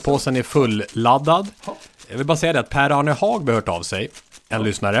 2006. Kärlekspåsen är fulladdad. Jag vill bara säga det att Per-Arne Hag har hört av sig. En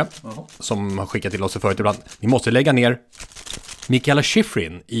lyssnare som har skickat till oss förut ibland. Ni måste lägga ner Mikaela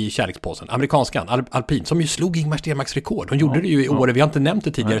Shiffrin i kärlekspåsen, amerikanskan, alpin, som ju slog Ingmar Stenmarks rekord. Hon gjorde det ju i år, vi har inte nämnt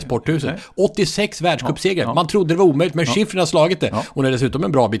det tidigare i Sporthuset. 86 världscupsegrar. Man trodde det var omöjligt, men Shiffrin har slagit det. Hon är dessutom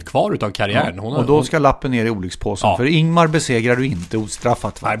en bra bit kvar utav karriären. Och då ska lappen ner i olyckspåsen, för Ingmar besegrar du inte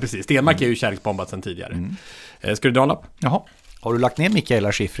ostraffat. Nej, precis. Stenmark är ju kärleksbombat sedan tidigare. Ska du dra en lapp? Jaha. Har du lagt ner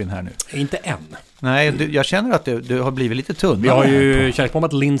Mikaela Shiffrin här nu? Inte än. Nej, jag känner att du har blivit lite tunn. Vi har ju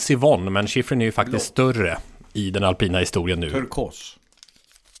kärlekspommat Lindsey Vonn, men Shiffrin är ju faktiskt större i den alpina historien nu. Turkos.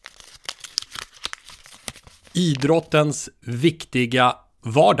 Idrottens viktiga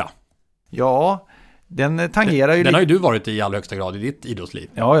vardag. Ja, den tangerar ju... Den har ju du varit i allra högsta grad i ditt idrottsliv.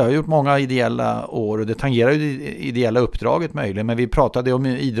 Ja, jag har gjort många ideella år och det tangerar ju det ideella uppdraget möjligen. Men vi pratade om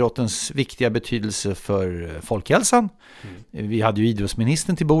idrottens viktiga betydelse för folkhälsan. Vi hade ju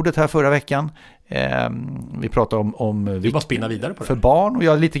idrottsministern till bordet här förra veckan. Vi pratade om vi bara spinna vidare på det. För barn, och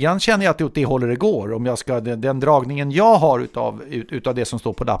jag lite grann känner jag att det åt det håller det går. Om jag ska, den dragningen jag har utav det som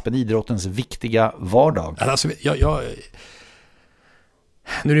står på lappen, idrottens viktiga vardag. Alltså,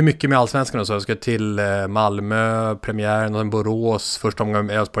 nu är det mycket med allsvenskan och så. Jag ska till Malmö, premiären och en Borås. Första omgången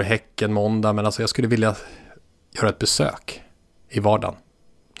är jag på Häcken måndag. Men alltså jag skulle vilja göra ett besök i vardagen.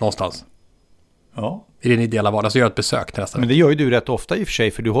 Någonstans. Ja. I din ideella vardag, så gör ett besök till nästa. Men det gör ju du rätt ofta i och för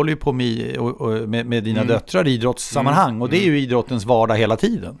sig. För du håller ju på med dina döttrar i idrottssammanhang. Och det är ju idrottens vardag hela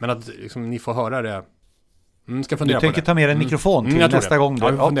tiden. Men att liksom, ni får höra det... Ska du tänker ta med en mikrofon till nästa gång.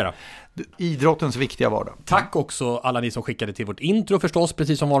 Ja. Idrottens viktiga vardag. Tack också alla ni som skickade till vårt intro förstås,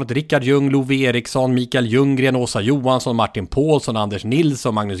 precis som vanligt. Rickard Ljung, Love Eriksson, Mikael Ljunggren, Åsa Johansson, Martin Paulsson, Anders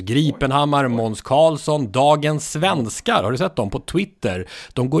Nilsson, Magnus Gripenhammar, Måns Karlsson, Dagens Svenskar. Har du sett dem på Twitter?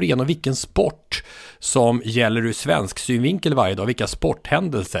 De går igenom vilken sport som gäller ur svensk synvinkel varje dag, vilka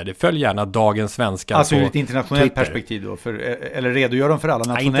sporthändelser. Det följ gärna Dagens Svenskar alltså på ur ett internationellt Twitter. Perspektiv då, eller redogör de för alla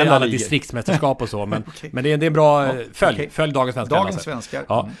nationella inte alla ligor. distriktsmästerskap och så, men, okay. Men det är en bra följ Dagens Svenskar. Dagens Svenskar.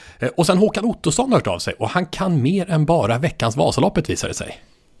 Ja. Och sen Håkan Ottosson har hört av sig, och han kan mer än bara veckans Vasaloppet, visar det sig.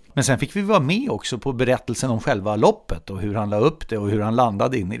 Men sen fick vi vara med också på berättelsen om själva loppet och hur han la upp det och hur han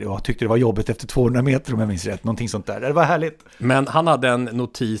landade in i det. Och jag tyckte det var jobbigt efter 200 meter om jag minns rätt. Någonting sånt där. Det var härligt. Men han hade en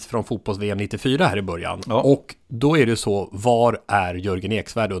notis från fotbolls-VM 94 här i början. Ja. Och då är det så, var är Jörgen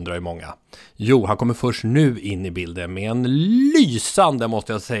Eksvärd, undrar ju många. Jo, han kommer först nu in i bilden med en lysande,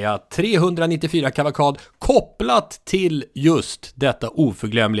 måste jag säga, 394 kavalkad kopplat till just detta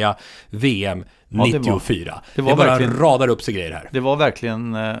oförglömliga VM 94. Det var bara verkligen, radar upp sig grejer här. Det var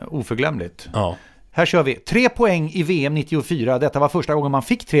verkligen oförglömligt. Ja. Här kör vi. 3 poäng i VM 94. Detta var första gången man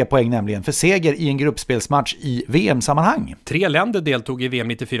fick 3 poäng nämligen för seger i en gruppspelsmatch i VM-sammanhang. 3 länder deltog i VM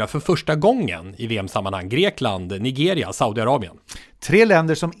 94 för första gången i VM-sammanhang. Grekland, Nigeria, Saudiarabien. 3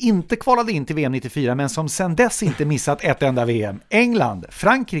 länder som inte kvalade in till VM 94 men som sedan dess inte missat ett enda VM. England,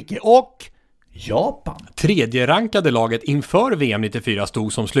 Frankrike och Japan. 3:e rankade laget inför VM 94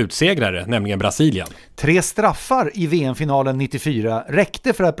 stod som slutsegrare, nämligen Brasilien. 3 straffar i VM-finalen 94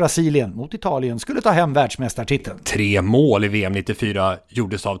 räckte för att Brasilien mot Italien skulle ta hem världsmästartiteln. 3 mål i VM 94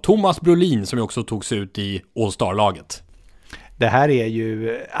 gjordes av Thomas Brolin, som också togs ut i All-Star-laget. Det här är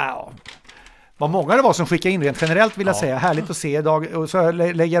ju... vad många det var som skickade in rent generellt, vill jag säga. Härligt att se idag. Och så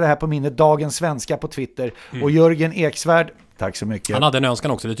lägger jag det här på minnet, Dagens Svenska på Twitter. Och Jörgen Eksvärd, tack så mycket. Han hade en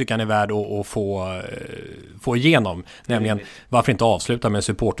önskan också, det tycker han är värd att få igenom. Nämligen, varför inte avsluta med en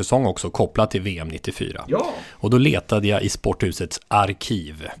supportersång också kopplat till VM 94. Ja. Och då letade jag i Sporthusets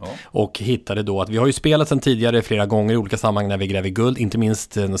arkiv. Ja. Och hittade då att vi har ju spelat sedan tidigare flera gånger i olika sammanhang när vi gräver guld. Inte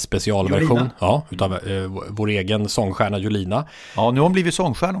minst en specialversion utav vår egen sångstjärna Julina. Ja, nu har hon blivit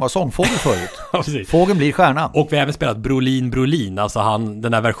sångstjärna. Hon var sångfågel förut. Fågeln blir stjärna. Och vi har även spelat Brolin, alltså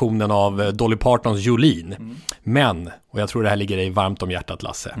den här versionen av Dolly Partons Jolene. Men, och jag tror det här ligger dig varmt om hjärtat,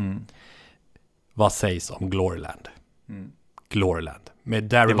 Lasse. Vad sägs om Gloryland? Gloryland. Med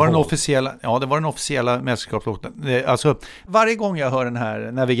Darryl det var Hall. Det var den officiella mästerskapslåten. Alltså, varje gång jag hör den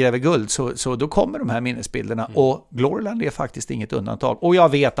här när vi gräver guld så då kommer de här minnesbilderna. Och Gloryland är faktiskt inget undantag. Och jag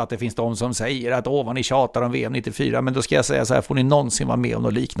vet att det finns de som säger att vad ni tjatar om VM 94. Men då ska jag säga så här, får ni någonsin vara med om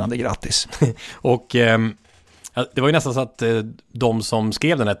något liknande, grattis. Och det var ju nästan så att de som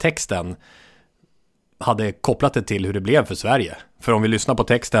skrev den här texten hade kopplat det till hur det blev för Sverige. För om vi lyssnar på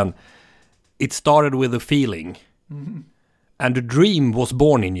texten: It started with a feeling and a dream was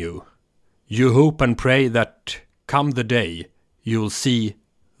born in you. You hope and pray that come the day you'll see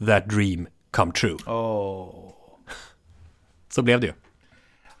that dream come true. Så blev det ju.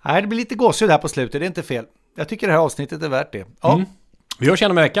 Nej, det blir lite gåshud här på slutet, det är inte fel. Jag tycker det här avsnittet är värt det. Ja. Vi hörs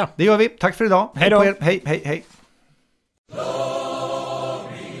igen om en vecka. Det gör vi. Tack för idag. Hej då. Hej, hej, hej.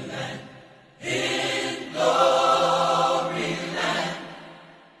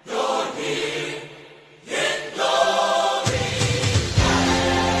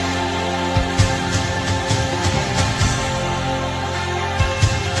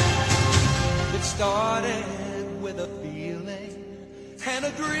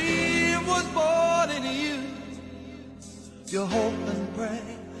 You hope and pray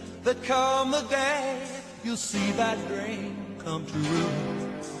that come the day you'll see that dream come true.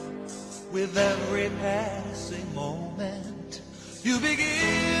 With every passing moment, you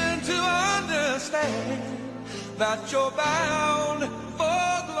begin to understand that you're bound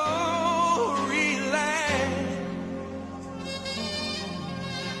for glory land.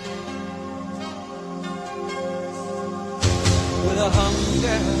 With a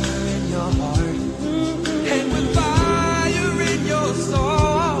hunger in your heart and with fire in your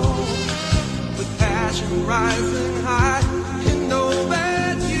soul, with passion rising high, you know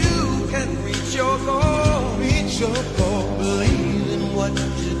that you can reach your goal. Reach your goal. Believe in what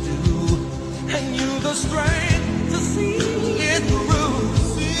you do, and you've the strength to see it through.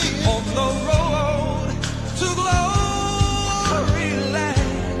 On the road to glory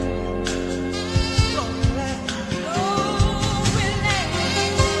land. Glory land. Glory land.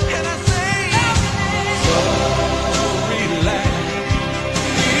 And I say, glory land.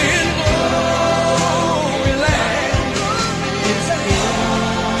 In glory land. It's in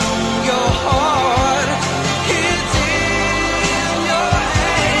your heart. It's in your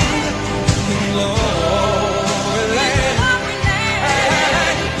hand. Glory land.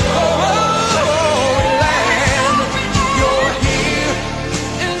 Glory land. You're here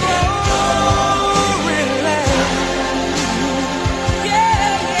in glory land. Yeah,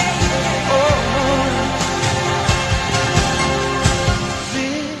 yeah, yeah. Oh.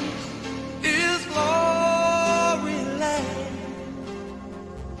 This is glory land.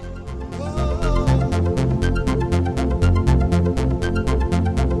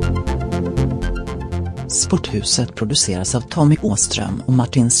 Sporthuset produceras av Tommy Åström och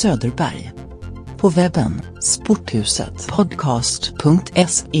Martin Söderberg. På webben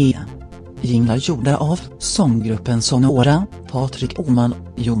sporthusetpodcast.se. Jinglar gjorda av sånggruppen Sonora, Patrik Åman,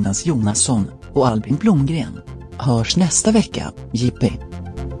 Jonas Jonasson och Albin Blomgren. Hörs nästa vecka, JP.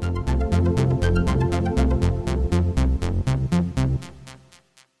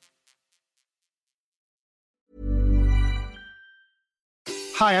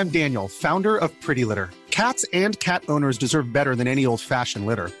 Hi, I'm Daniel, founder of Pretty Litter. Cats and cat owners deserve better than any old-fashioned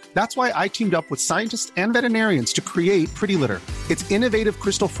litter. That's why I teamed up with scientists and veterinarians to create Pretty Litter. Its innovative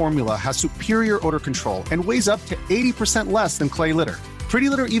crystal formula has superior odor control and weighs up to 80% less than clay litter. Pretty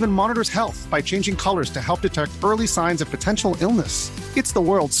Litter even monitors health by changing colors to help detect early signs of potential illness. It's the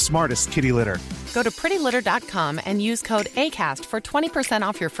world's smartest kitty litter. Go to prettylitter.com and use code ACAST for 20%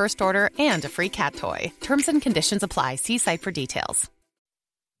 off your first order and a free cat toy. Terms and conditions apply. See site for details.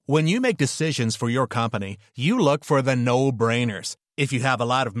 When you make decisions for your company, you look for the no-brainers. If you have a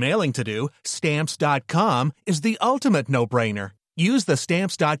lot of mailing to do, Stamps.com is the ultimate no-brainer. Use the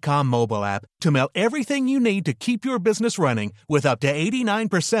Stamps.com mobile app to mail everything you need to keep your business running with up to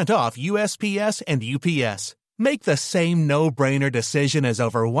 89% off USPS and UPS. Make the same no-brainer decision as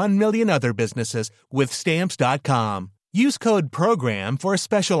over 1 million other businesses with Stamps.com. Use code PROGRAM for a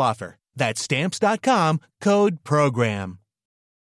special offer. That's Stamps.com, code PROGRAM.